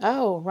product.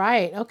 Oh,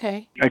 right.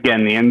 Okay.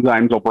 Again, the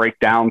enzymes will break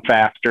down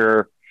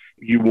faster.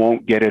 You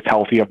won't get as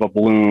healthy of a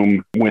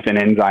bloom with an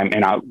enzyme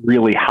in a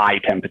really high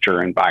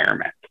temperature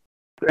environment.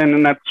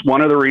 And that's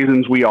one of the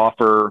reasons we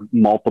offer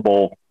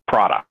multiple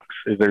products,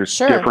 is there's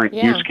different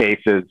use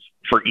cases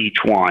for each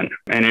one.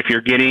 And if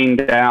you're getting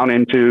down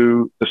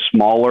into the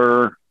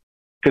smaller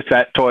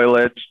cassette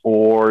toilets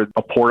or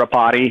a porta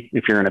potty,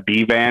 if you're in a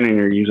bee van and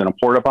you're using a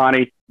porta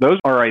potty, those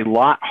are a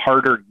lot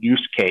harder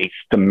use case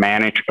to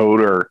manage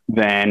odor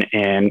than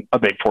in a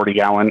big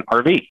 40-gallon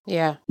RV.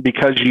 Yeah.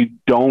 Because you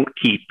don't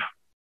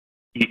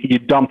you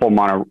dump them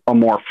on a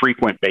more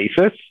frequent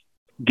basis.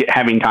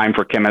 Having time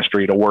for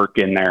chemistry to work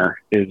in there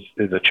is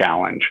a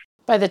challenge.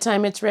 By the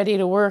time it's ready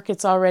to work,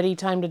 it's already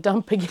time to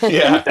dump again.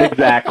 Yeah.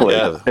 Exactly.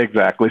 Yeah.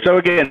 Exactly. So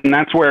again,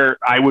 that's where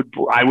I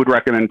would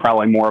recommend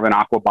probably more of an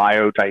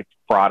AquaBio type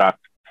product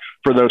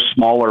for those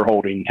smaller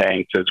holding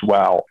tanks as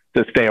well,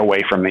 to stay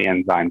away from the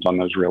enzymes on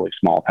those really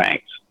small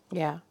tanks.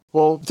 Yeah.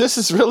 Well, this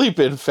has really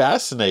been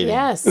fascinating.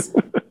 Yes.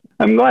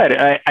 I'm glad.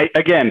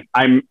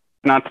 I'm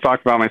not to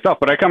talk about myself,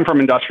 but I come from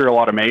industrial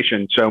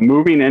automation. So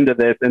moving into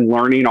this and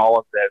learning all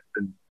of this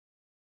and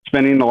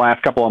spending the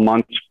last couple of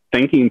months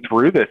thinking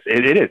through this,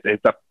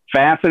 it's a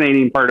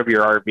fascinating part of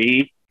your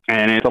RV,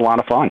 and it's a lot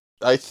of fun.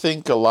 I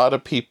think a lot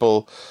of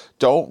people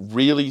don't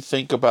really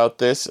think about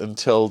this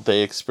until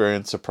they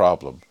experience a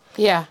problem.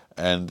 Yeah.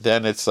 And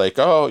then it's like,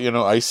 oh,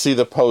 I see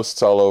the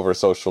posts all over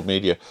social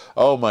media.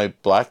 Oh, my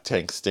black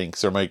tank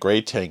stinks or my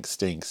gray tank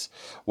stinks.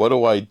 What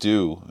do I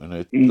do? And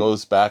it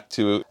goes back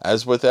to,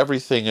 as with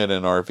everything in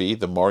an RV,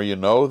 the more you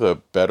know, the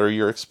better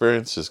your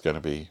experience is going to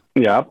be.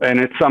 Yeah, and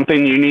it's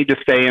something you need to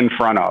stay in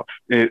front of.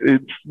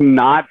 It's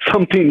not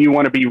something you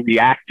want to be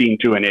reacting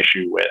to an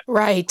issue with.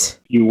 Right.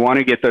 You want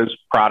to get those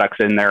products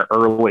in there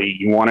early.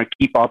 You want to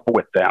keep up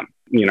with them.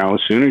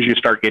 As soon as you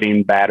start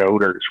getting bad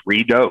odors,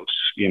 redose.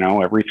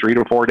 Every 3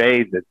 to 4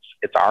 days,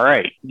 it's all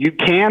right. You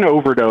can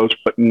overdose,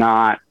 but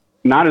not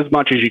as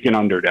much as you can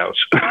underdose.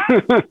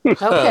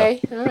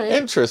 Okay. All right.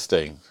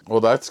 Interesting. Well,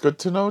 that's good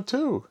to know,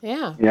 too.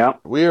 Yeah. Yeah.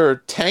 We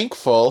are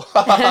thankful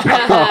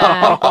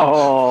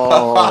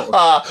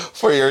Oh,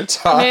 for your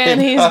time. Man,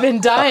 he's been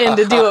dying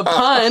to do a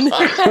pun.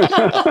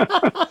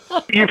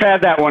 you've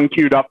had that one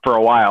queued up for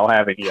a while,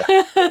 haven't you?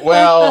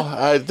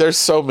 Well, there's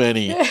so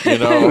many,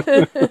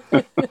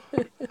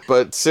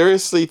 But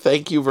seriously,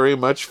 thank you very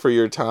much for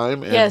your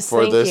time and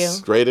for thank this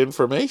you. great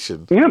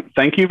information. Yeah,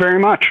 thank you very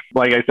much.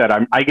 Like I said,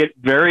 I get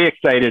very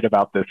excited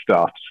about this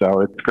stuff.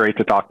 So it's great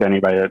to talk to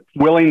anybody that's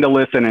willing to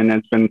listen, and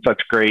it's been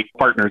such great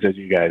partners as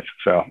you guys.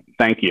 So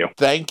thank you.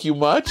 Thank you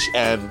much,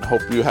 and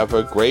hope you have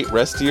a great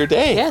rest of your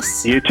day.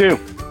 Yes. You too.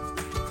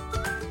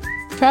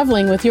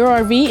 Traveling with your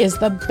RV is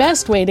the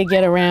best way to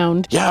get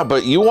around. Yeah,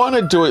 but you want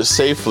to do it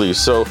safely,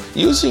 so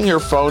using your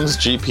phone's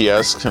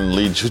GPS can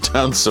lead you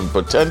down some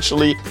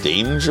potentially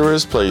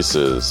dangerous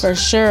places. For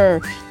sure.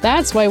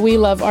 That's why we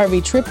love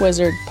RV Trip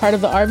Wizard, part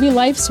of the RV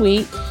Life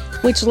Suite,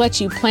 which lets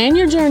you plan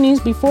your journeys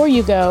before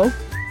you go,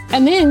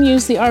 and then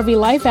use the RV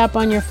Life app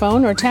on your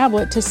phone or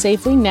tablet to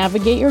safely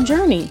navigate your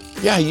journey.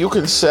 Yeah, you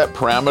can set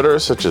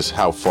parameters such as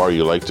how far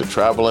you like to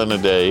travel in a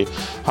day,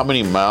 how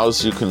many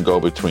miles you can go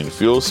between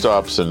fuel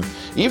stops, and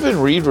even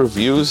read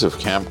reviews of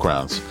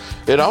campgrounds.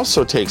 It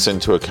also takes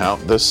into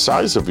account the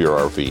size of your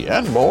RV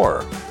and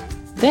more.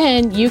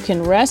 Then you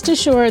can rest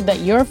assured that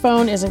your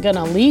phone isn't going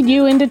to lead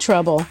you into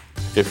trouble.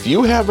 If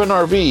you have an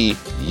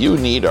RV, you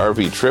need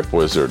RV Trip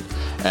Wizard,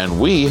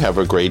 and we have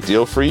a great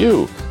deal for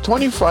you.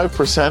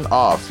 25%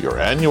 off your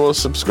annual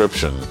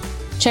subscription.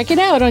 Check it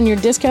out on your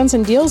discounts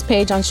and deals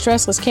page on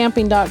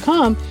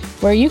stresslesscamping.com,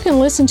 where you can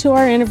listen to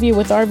our interview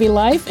with RV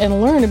Life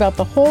and learn about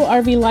the whole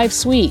RV Life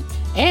suite,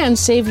 and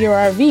save your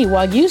RV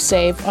while you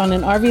save on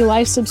an RV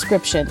Life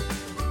subscription.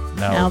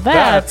 Now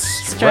that's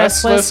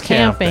stressless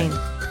camping.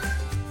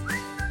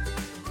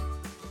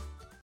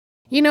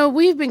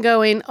 We've been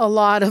going a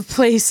lot of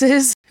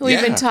places. We've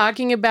been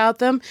talking about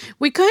them.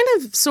 We kind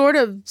of sort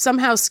of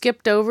somehow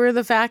skipped over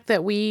the fact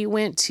that we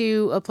went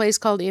to a place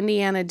called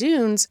Indiana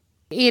Dunes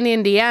in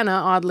Indiana,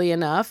 oddly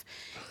enough.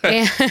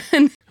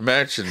 And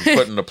Imagine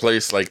putting a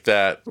place like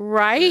that.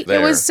 right? There.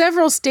 It was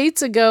several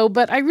states ago,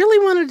 but I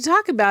really wanted to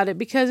talk about it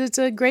because it's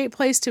a great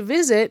place to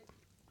visit.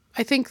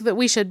 I think that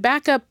we should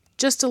back up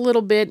just a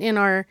little bit in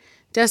our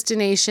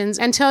destinations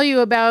and tell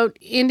you about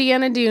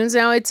Indiana Dunes.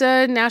 Now, it's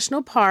a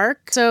national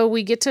park, so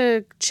we get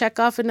to check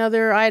off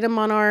another item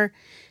on our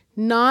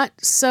not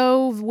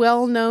so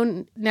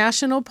well-known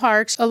national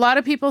parks. A lot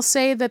of people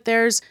say that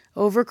there's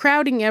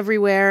overcrowding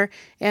everywhere,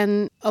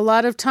 and a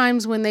lot of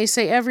times when they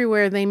say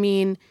everywhere, they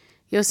mean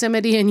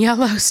Yosemite and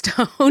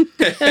Yellowstone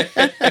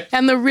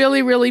and the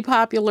really, really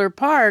popular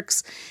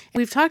parks.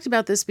 We've talked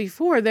about this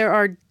before. There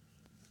are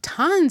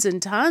tons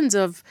and tons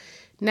of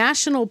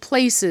national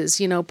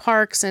places,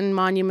 parks and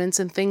monuments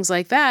and things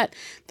like that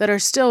are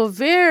still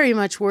very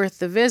much worth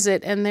the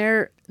visit, and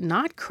they're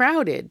not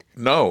crowded.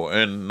 No,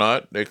 and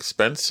not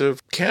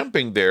expensive.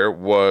 Camping there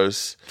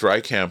was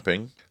dry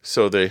camping,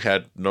 so they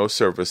had no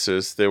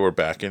services. They were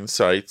back in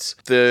sites.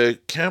 The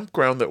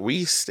campground that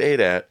we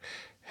stayed at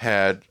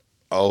had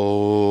a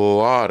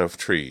lot of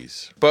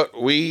trees,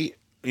 but we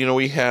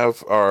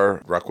have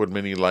our Rockwood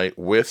Mini Light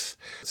with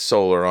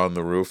solar on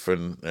the roof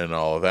and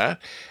all of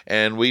that.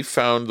 And we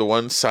found the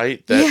one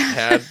site that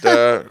had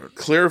a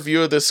clear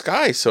view of the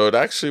sky. So it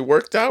actually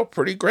worked out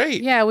pretty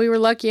great. Yeah, we were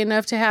lucky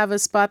enough to have a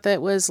spot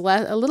that was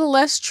a little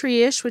less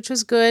tree-ish, which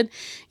was good.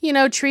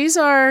 Trees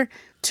are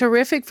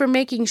terrific for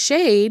making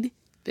shade.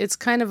 It's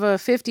kind of a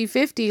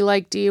 50-50,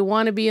 like, do you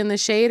want to be in the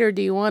shade or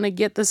do you want to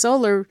get the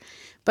solar?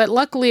 But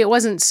luckily it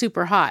wasn't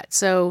super hot,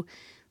 so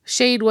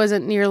shade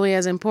wasn't nearly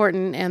as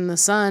important, and the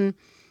sun,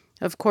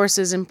 of course,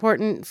 is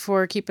important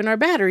for keeping our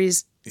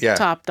batteries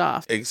topped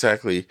off.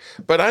 Exactly.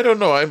 But I don't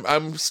know.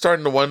 I'm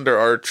starting to wonder,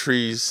 are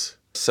trees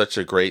such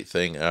a great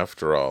thing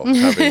after all.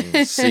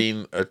 Having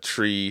seen a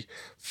tree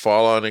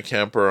fall on a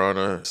camper on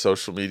a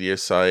social media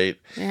site.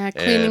 Yeah,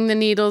 cleaning the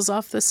needles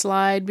off the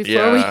slide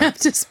before we have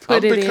to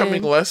put it in. I'm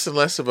becoming less and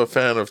less of a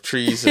fan of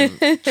trees and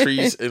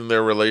trees in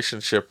their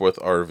relationship with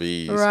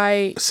RVs.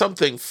 Right.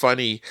 Something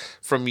funny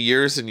from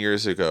years and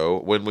years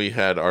ago when we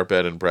had our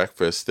bed and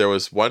breakfast, there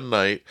was one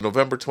night,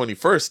 November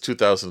 21st,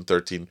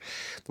 2013,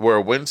 where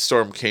a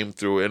windstorm came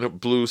through and it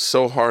blew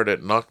so hard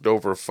it knocked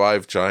over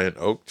 5 giant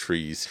oak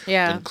trees,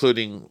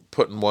 including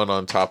putting one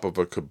on top of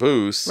a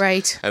caboose.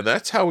 Right. And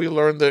that's how we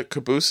learned that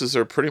cabooses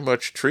are pretty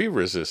much tree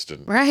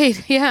resistant.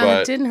 Right. Yeah.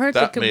 But it didn't hurt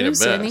the that made a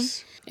caboose any.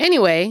 mess.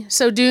 Anyway,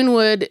 so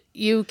Dunewood,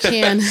 you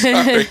can...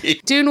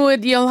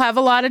 Dunewood, you'll have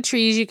a lot of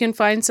trees. You can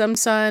find some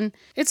sun.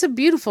 It's a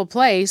beautiful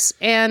place.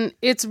 And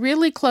it's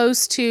really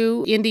close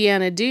to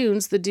Indiana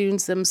Dunes, the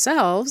dunes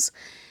themselves.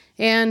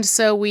 And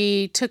so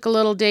we took a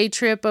little day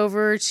trip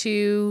over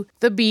to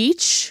the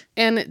beach.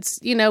 And it's,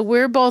 you know,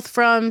 we're both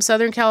from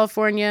Southern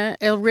California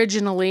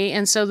originally.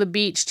 And so the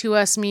beach to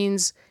us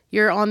means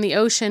you're on the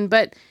ocean.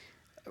 But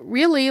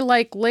really,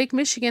 like, Lake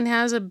Michigan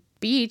has a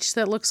beach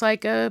that looks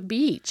like a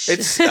beach.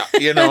 It's,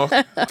 you know,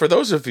 for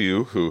those of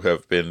you who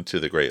have been to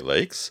the Great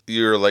Lakes,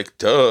 you're like,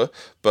 duh.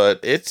 But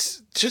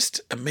it's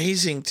just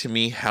amazing to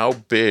me how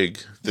big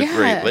the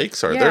Great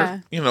Lakes are.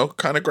 They're, you know,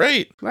 kind of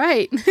great.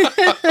 Right.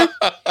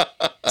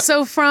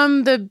 So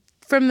from the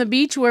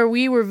beach where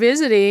we were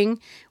visiting,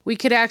 we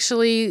could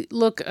actually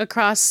look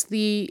across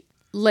the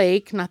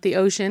lake, not the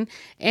ocean,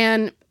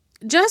 and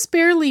just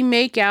barely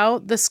make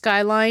out the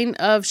skyline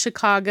of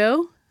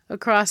Chicago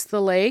across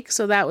the lake.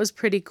 So that was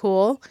pretty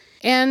cool.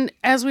 And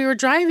as we were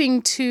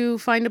driving to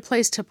find a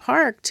place to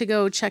park to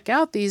go check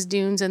out these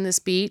dunes and this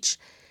beach,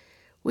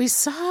 we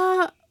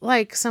saw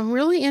like some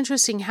really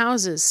interesting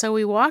houses. So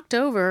we walked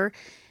over,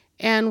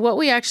 and what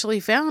we actually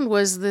found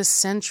was this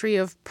Century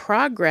of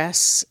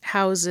Progress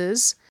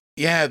houses.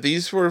 Yeah,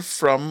 these were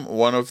from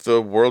one of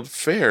the World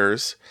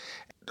Fairs.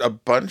 A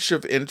bunch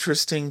of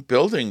interesting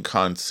building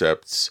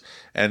concepts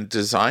and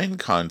design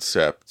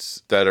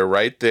concepts that are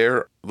right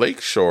there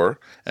lakeshore,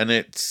 and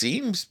it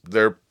seems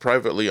they're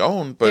privately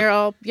owned, but they're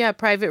all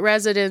private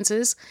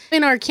residences.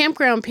 In our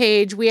campground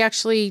page, we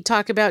actually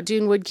talk about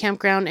Dunewood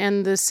Campground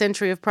and the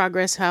Century of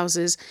Progress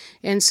houses,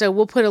 and so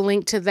we'll put a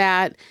link to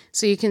that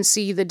so you can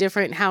see the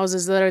different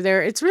houses that are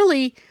there. It's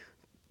really,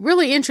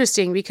 really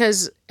interesting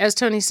because, as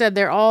Tony said,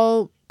 they're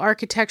all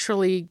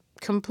architecturally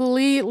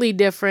completely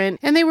different,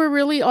 and they were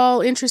really all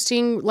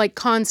interesting, like,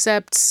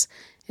 concepts,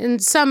 and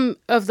some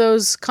of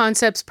those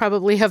concepts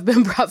probably have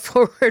been brought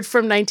forward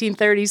from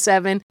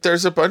 1937.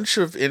 There's a bunch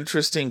of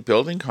interesting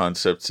building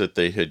concepts that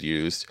they had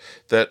used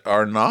that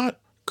are not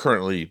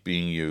currently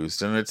being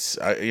used, and it's,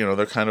 you know,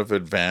 they're kind of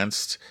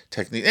advanced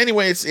technique.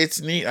 Anyway,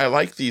 it's neat. I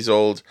like these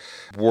old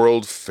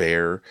World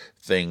Fair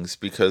things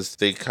because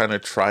they kind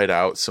of tried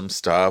out some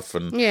stuff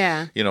and,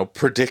 you know,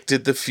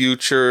 predicted the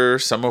future,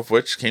 some of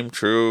which came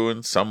true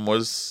and some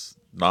was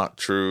not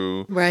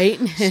true. Right.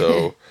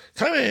 So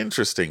kind of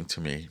interesting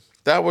to me.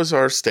 That was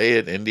our stay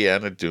at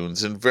Indiana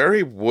Dunes, and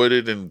very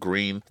wooded and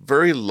green,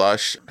 very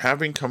lush.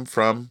 Having come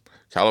from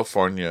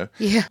California,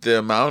 the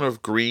amount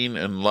of green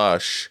and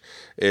lush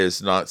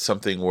is not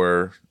something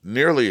we're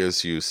nearly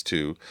as used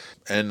to.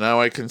 And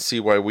now I can see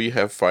why we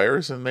have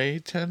fires and they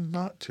tend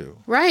not to.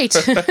 Right.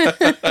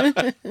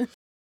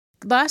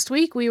 Last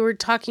week we were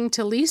talking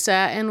to Lisa,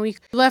 and we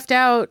left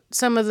out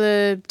some of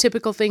the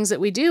typical things that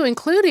we do,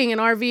 including an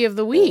RV of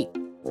the week.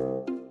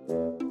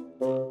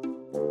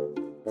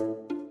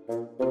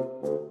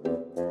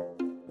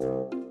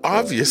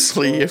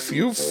 Obviously, if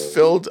you've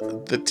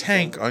filled the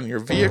tank on your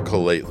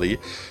vehicle lately,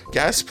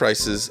 gas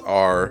prices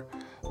are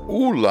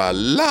ooh la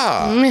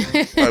la.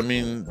 I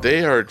mean,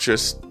 they are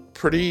just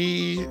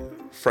pretty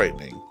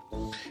frightening.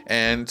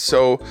 And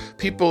so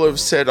people have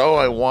said, oh,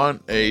 I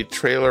want a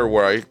trailer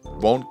where I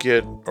won't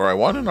get, or I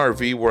want an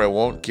RV where I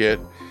won't get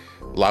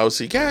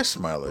lousy gas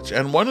mileage.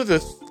 And one of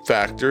the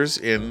factors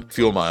in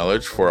fuel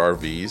mileage for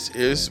RVs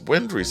is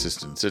wind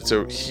resistance. It's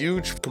a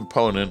huge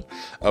component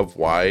of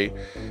why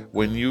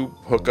when you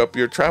hook up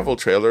your travel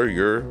trailer,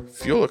 your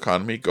fuel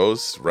economy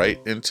goes right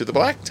into the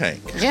black tank.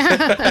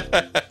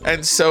 Yeah.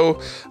 And so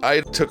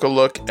I took a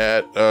look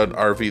at an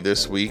RV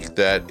this week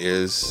that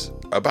is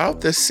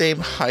about the same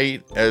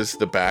height as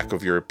the back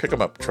of your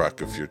pick-em-up truck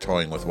if you're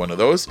towing with one of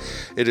those.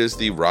 It is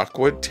the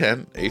Rockwood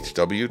Tent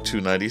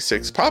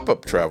HW296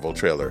 pop-up travel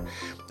trailer.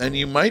 And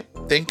you might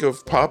think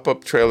of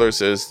pop-up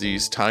trailers as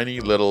these tiny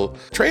little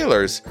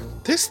trailers.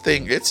 This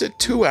thing, it's a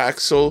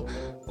 2-axle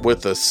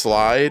with a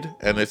slide,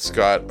 and it's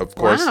got, of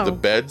course, the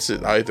beds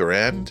at either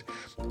end.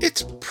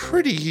 It's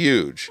pretty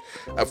huge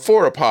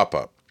for a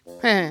pop-up.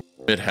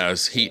 It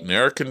has heat and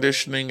air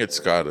conditioning. It's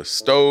got a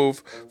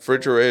stove,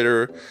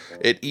 refrigerator.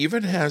 It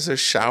even has a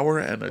shower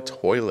and a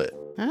toilet.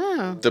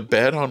 Oh. The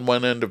bed on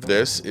one end of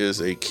this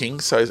is a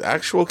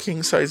actual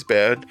king-size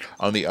bed.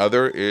 On the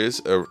other is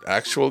an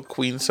actual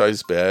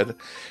queen-size bed.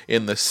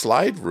 In the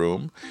slide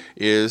room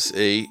is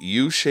a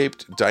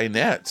U-shaped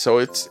dinette. So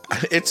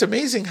it's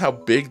amazing how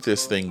big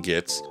this thing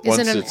gets. Is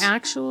it an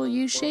actual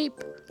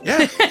U-shape?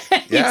 Yeah.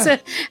 It's a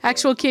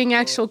actual king,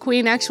 actual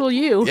queen, actual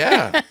you.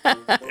 Yeah.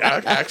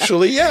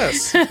 Actually,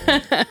 yes.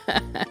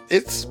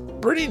 It's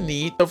pretty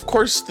neat. Of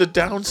course, the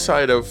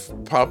downside of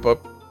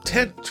pop-up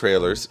tent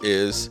trailers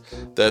is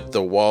that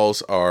the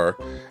walls are,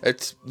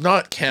 it's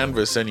not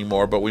canvas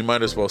anymore, but we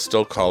might as well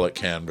still call it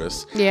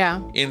canvas.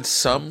 Yeah. In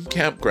some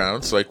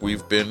campgrounds, like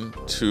we've been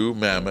to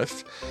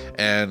Mammoth,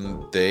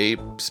 and they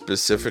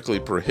specifically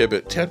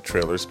prohibit tent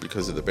trailers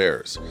because of the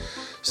bears.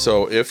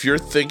 So if you're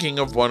thinking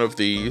of one of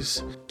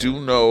these,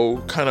 do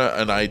know kind of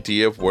an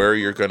idea of where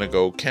you're going to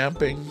go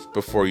camping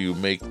before you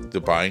make the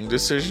buying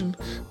decision.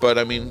 But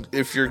I mean,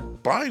 if you're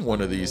buying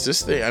one of these,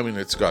 this thing, I mean,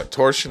 it's got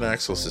torsion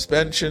axle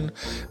suspension,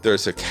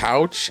 there's a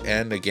couch,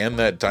 and again,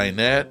 that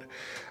dinette,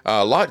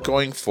 a lot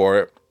going for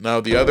it.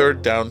 Now, the other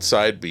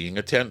downside being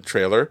a tent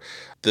trailer,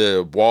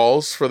 the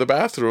walls for the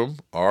bathroom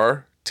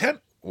are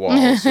tent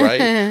walls,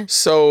 right?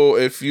 So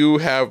if you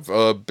have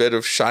a bit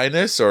of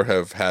shyness or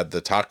have had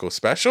the taco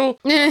special,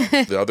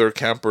 the other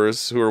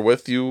campers who are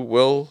with you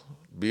will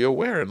be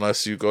aware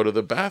unless you go to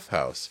the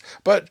bathhouse.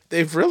 But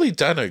they've really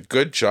done a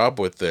good job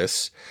with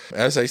this.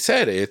 As I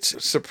said,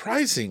 it's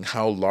surprising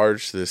how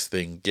large this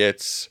thing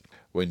gets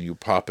when you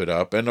pop it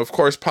up. And of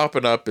course,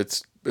 popping up,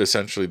 it's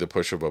essentially the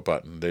push of a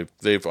button.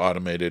 They've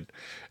automated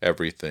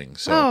everything.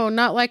 So Oh,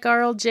 not like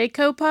our old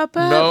Jayco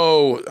pop-up?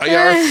 no,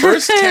 our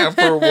first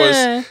camper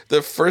was,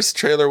 the first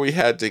trailer we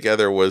had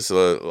together was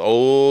an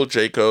old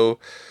Jayco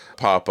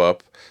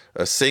pop-up,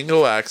 a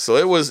single axle.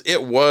 It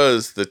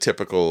was the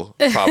typical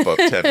pop-up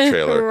tent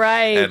trailer.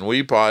 Right. And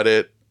we bought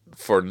it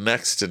for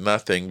next to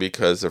nothing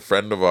because a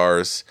friend of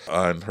ours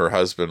and her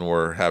husband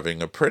were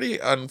having a pretty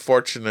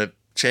unfortunate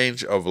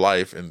change of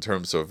life in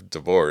terms of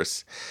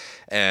divorce.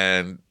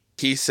 And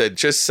he said,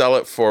 just sell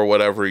it for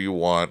whatever you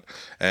want.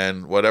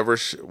 And whatever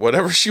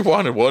she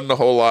wanted wasn't a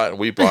whole lot, and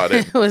we bought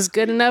it. It was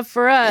good enough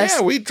for us.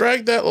 Yeah, we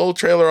dragged that little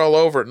trailer all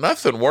over.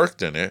 Nothing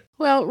worked in it.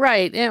 Well,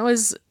 right. It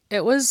was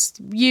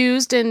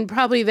used, and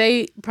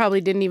they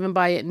probably didn't even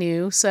buy it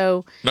new.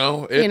 So,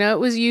 No, it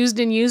was used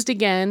and used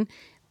again.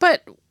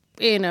 But,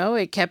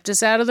 it kept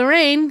us out of the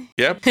rain.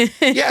 Yep.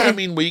 Yeah, I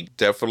mean, we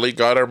definitely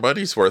got our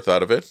money's worth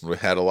out of it. We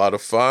had a lot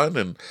of fun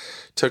and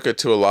took it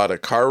to a lot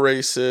of car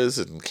races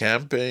and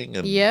camping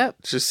and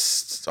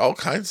just all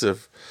kinds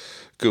of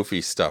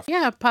goofy stuff.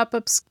 Yeah,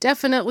 pop-ups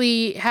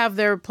definitely have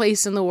their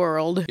place in the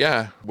world.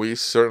 Yeah, we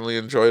certainly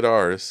enjoyed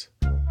ours.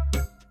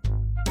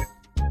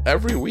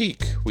 Every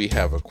week we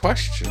have a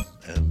question,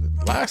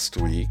 and last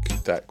week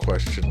that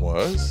question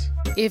was,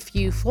 If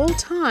you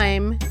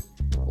full-time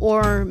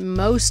or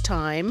most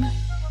time,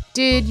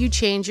 did you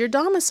change your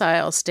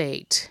domicile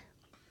state?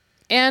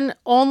 And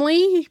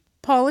only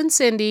Paul and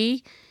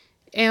Cindy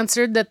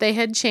answered that they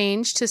had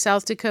changed to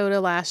South Dakota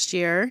last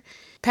year.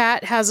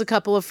 Pat has a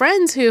couple of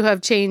friends who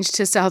have changed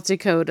to South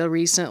Dakota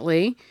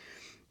recently.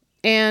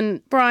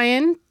 And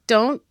Brian,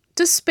 don't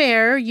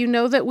despair. You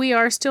know that we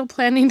are still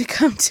planning to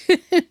come to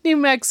New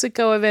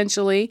Mexico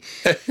eventually.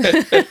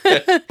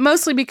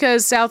 Mostly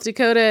because South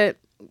Dakota,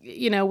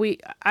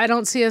 I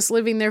don't see us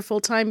living there full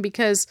time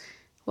because,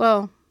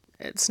 well,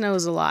 it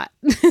snows a lot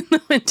in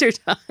the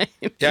wintertime.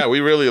 Yeah,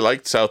 we really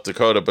liked South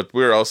Dakota, but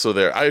we're also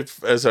there.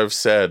 As I've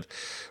said,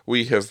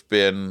 we have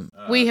been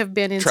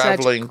in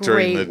traveling such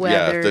during great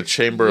weather. the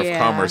Chamber of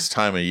Commerce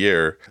time of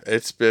year.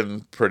 It's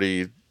been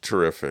pretty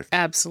terrific.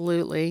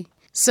 Absolutely.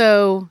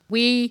 So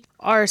we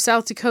are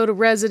South Dakota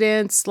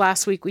residents.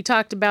 Last week we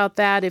talked about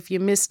that. If you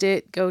missed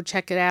it, go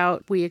check it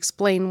out. We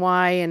explain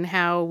why and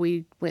how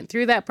we went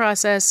through that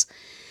process.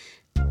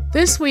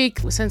 This week,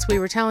 since we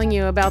were telling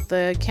you about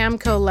the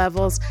Camco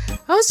levels,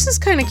 I was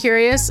just kind of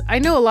curious. I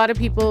know a lot of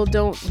people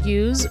don't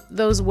use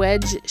those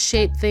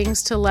wedge-shaped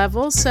things to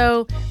level,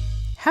 so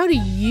how do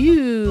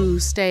you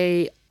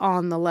stay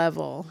on the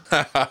level?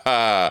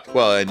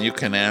 Well, and you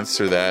can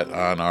answer that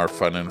on our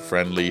fun and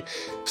friendly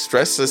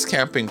Stressless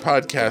Camping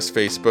Podcast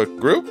Facebook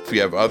group. If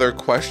you have other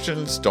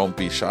questions, don't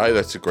be shy.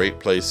 That's a great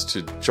place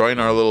to join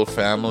our little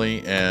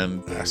family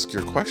and ask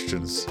your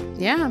questions.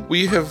 Yeah.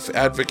 We have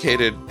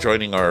advocated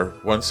joining our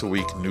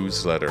once-a-week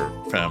newsletter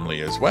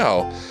family as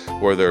well,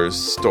 where there's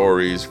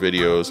stories,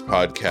 videos,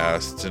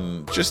 podcasts,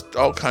 and just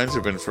all kinds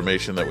of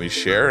information that we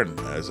share. And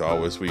as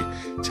always, we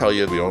tell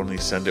you we only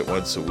send it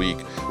once a week.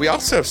 We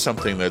also have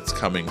something that's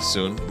coming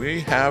soon.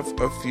 We have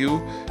a few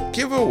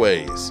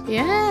giveaways.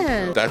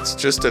 Yeah. That's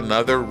just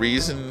another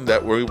reason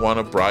that we want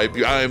to bribe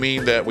you. I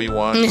mean, that we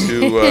want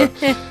to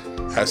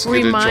ask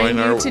you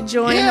to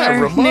join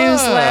our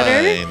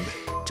newsletter.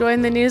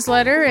 Join the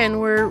newsletter, and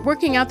we're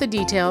working out the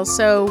details,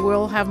 so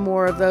we'll have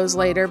more of those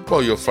later.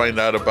 Well, you'll find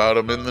out about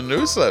them in the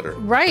newsletter.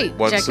 Right.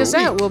 Check us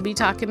out. We'll be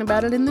talking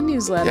about it in the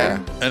newsletter. Yeah,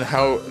 and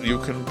how you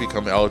can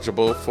become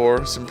eligible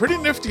for some pretty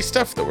nifty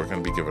stuff that we're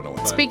going to be giving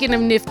away. Speaking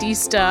of nifty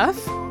stuff,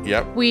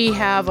 yep, we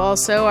have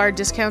also our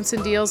discounts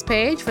and deals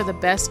page for the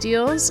best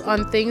deals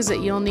on things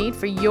that you'll need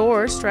for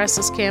your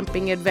stressless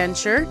camping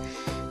adventure.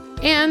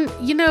 And,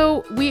 you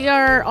know, we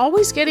are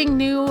always getting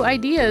new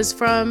ideas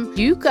from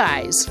you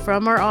guys,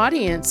 from our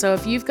audience. So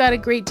if you've got a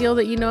great deal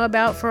that you know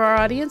about for our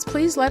audience,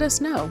 please let us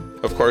know.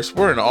 Of course,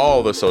 we're in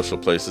all the social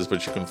places,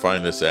 but you can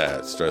find us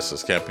at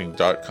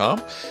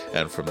stresslesscamping.com.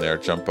 And from there,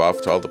 jump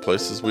off to all the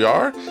places we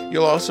are.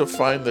 You'll also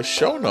find the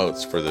show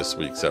notes for this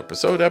week's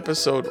episode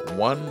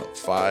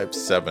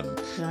 157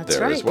 That's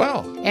there right. as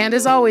well. And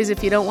as always,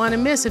 if you don't want to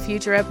miss a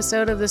future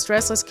episode of the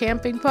Stressless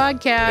Camping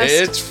Podcast,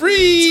 It's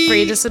free! it's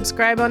free to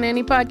subscribe on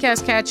any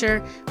podcast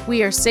catcher.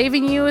 We are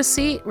saving you a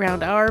seat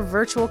around our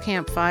virtual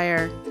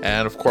campfire.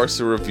 And of course,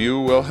 the review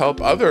will help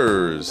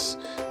others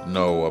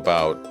know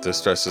about the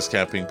Stressless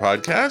Camping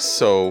Podcast.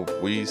 So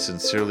we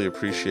sincerely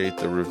appreciate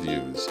the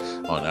reviews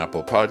on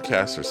Apple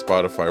Podcasts or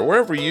Spotify, or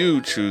wherever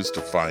you choose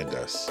to find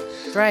us.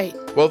 Right.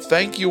 Well,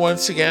 thank you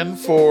once again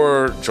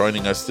for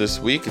joining us this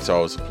week. It's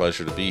always a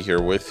pleasure to be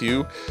here with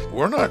you.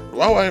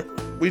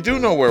 We do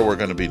know where we're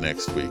going to be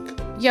next week.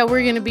 Yeah,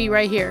 we're going to be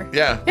right here.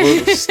 Yeah,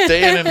 we're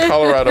staying in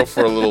Colorado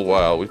for a little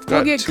while. We've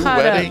got get 2 caught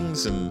up.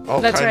 weddings and all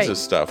That's kinds right. of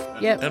stuff.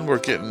 Yep. And we're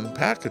getting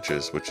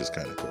packages, which is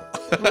kind of cool.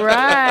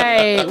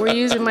 Right. We're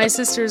using my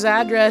sister's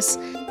address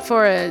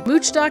for a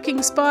mooch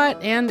docking spot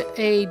and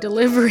a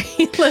delivery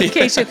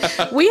location.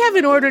 We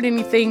haven't ordered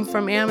anything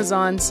from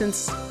Amazon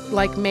since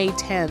like May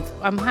 10th.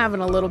 I'm having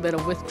a little bit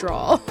of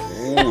withdrawal.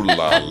 Ooh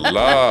la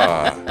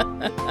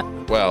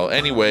la. Well,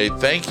 anyway,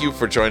 thank you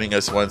for joining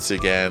us once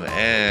again,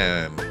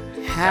 and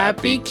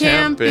Happy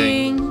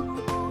camping.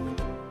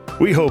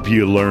 We hope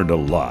you learned a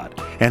lot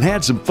and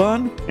had some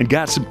fun and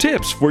got some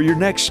tips for your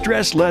next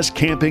stress-less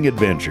camping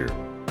adventure.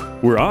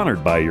 We're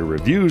honored by your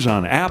reviews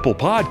on Apple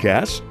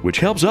Podcasts, which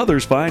helps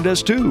others find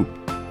us too.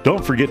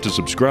 Don't forget to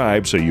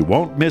subscribe so you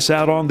won't miss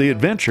out on the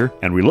adventure,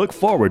 and we look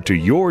forward to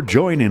your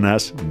joining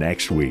us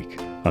next week.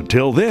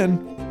 Until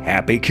then,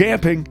 happy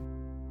camping!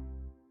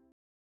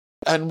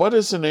 And what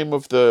is the name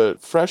of the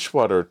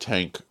freshwater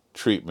tank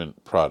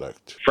treatment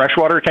product?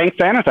 Freshwater tank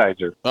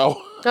sanitizer.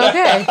 Oh,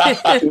 Okay.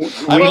 We-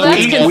 Well, that's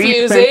we- we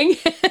confusing.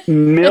 spent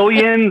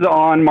millions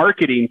on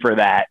marketing for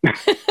that.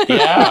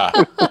 yeah.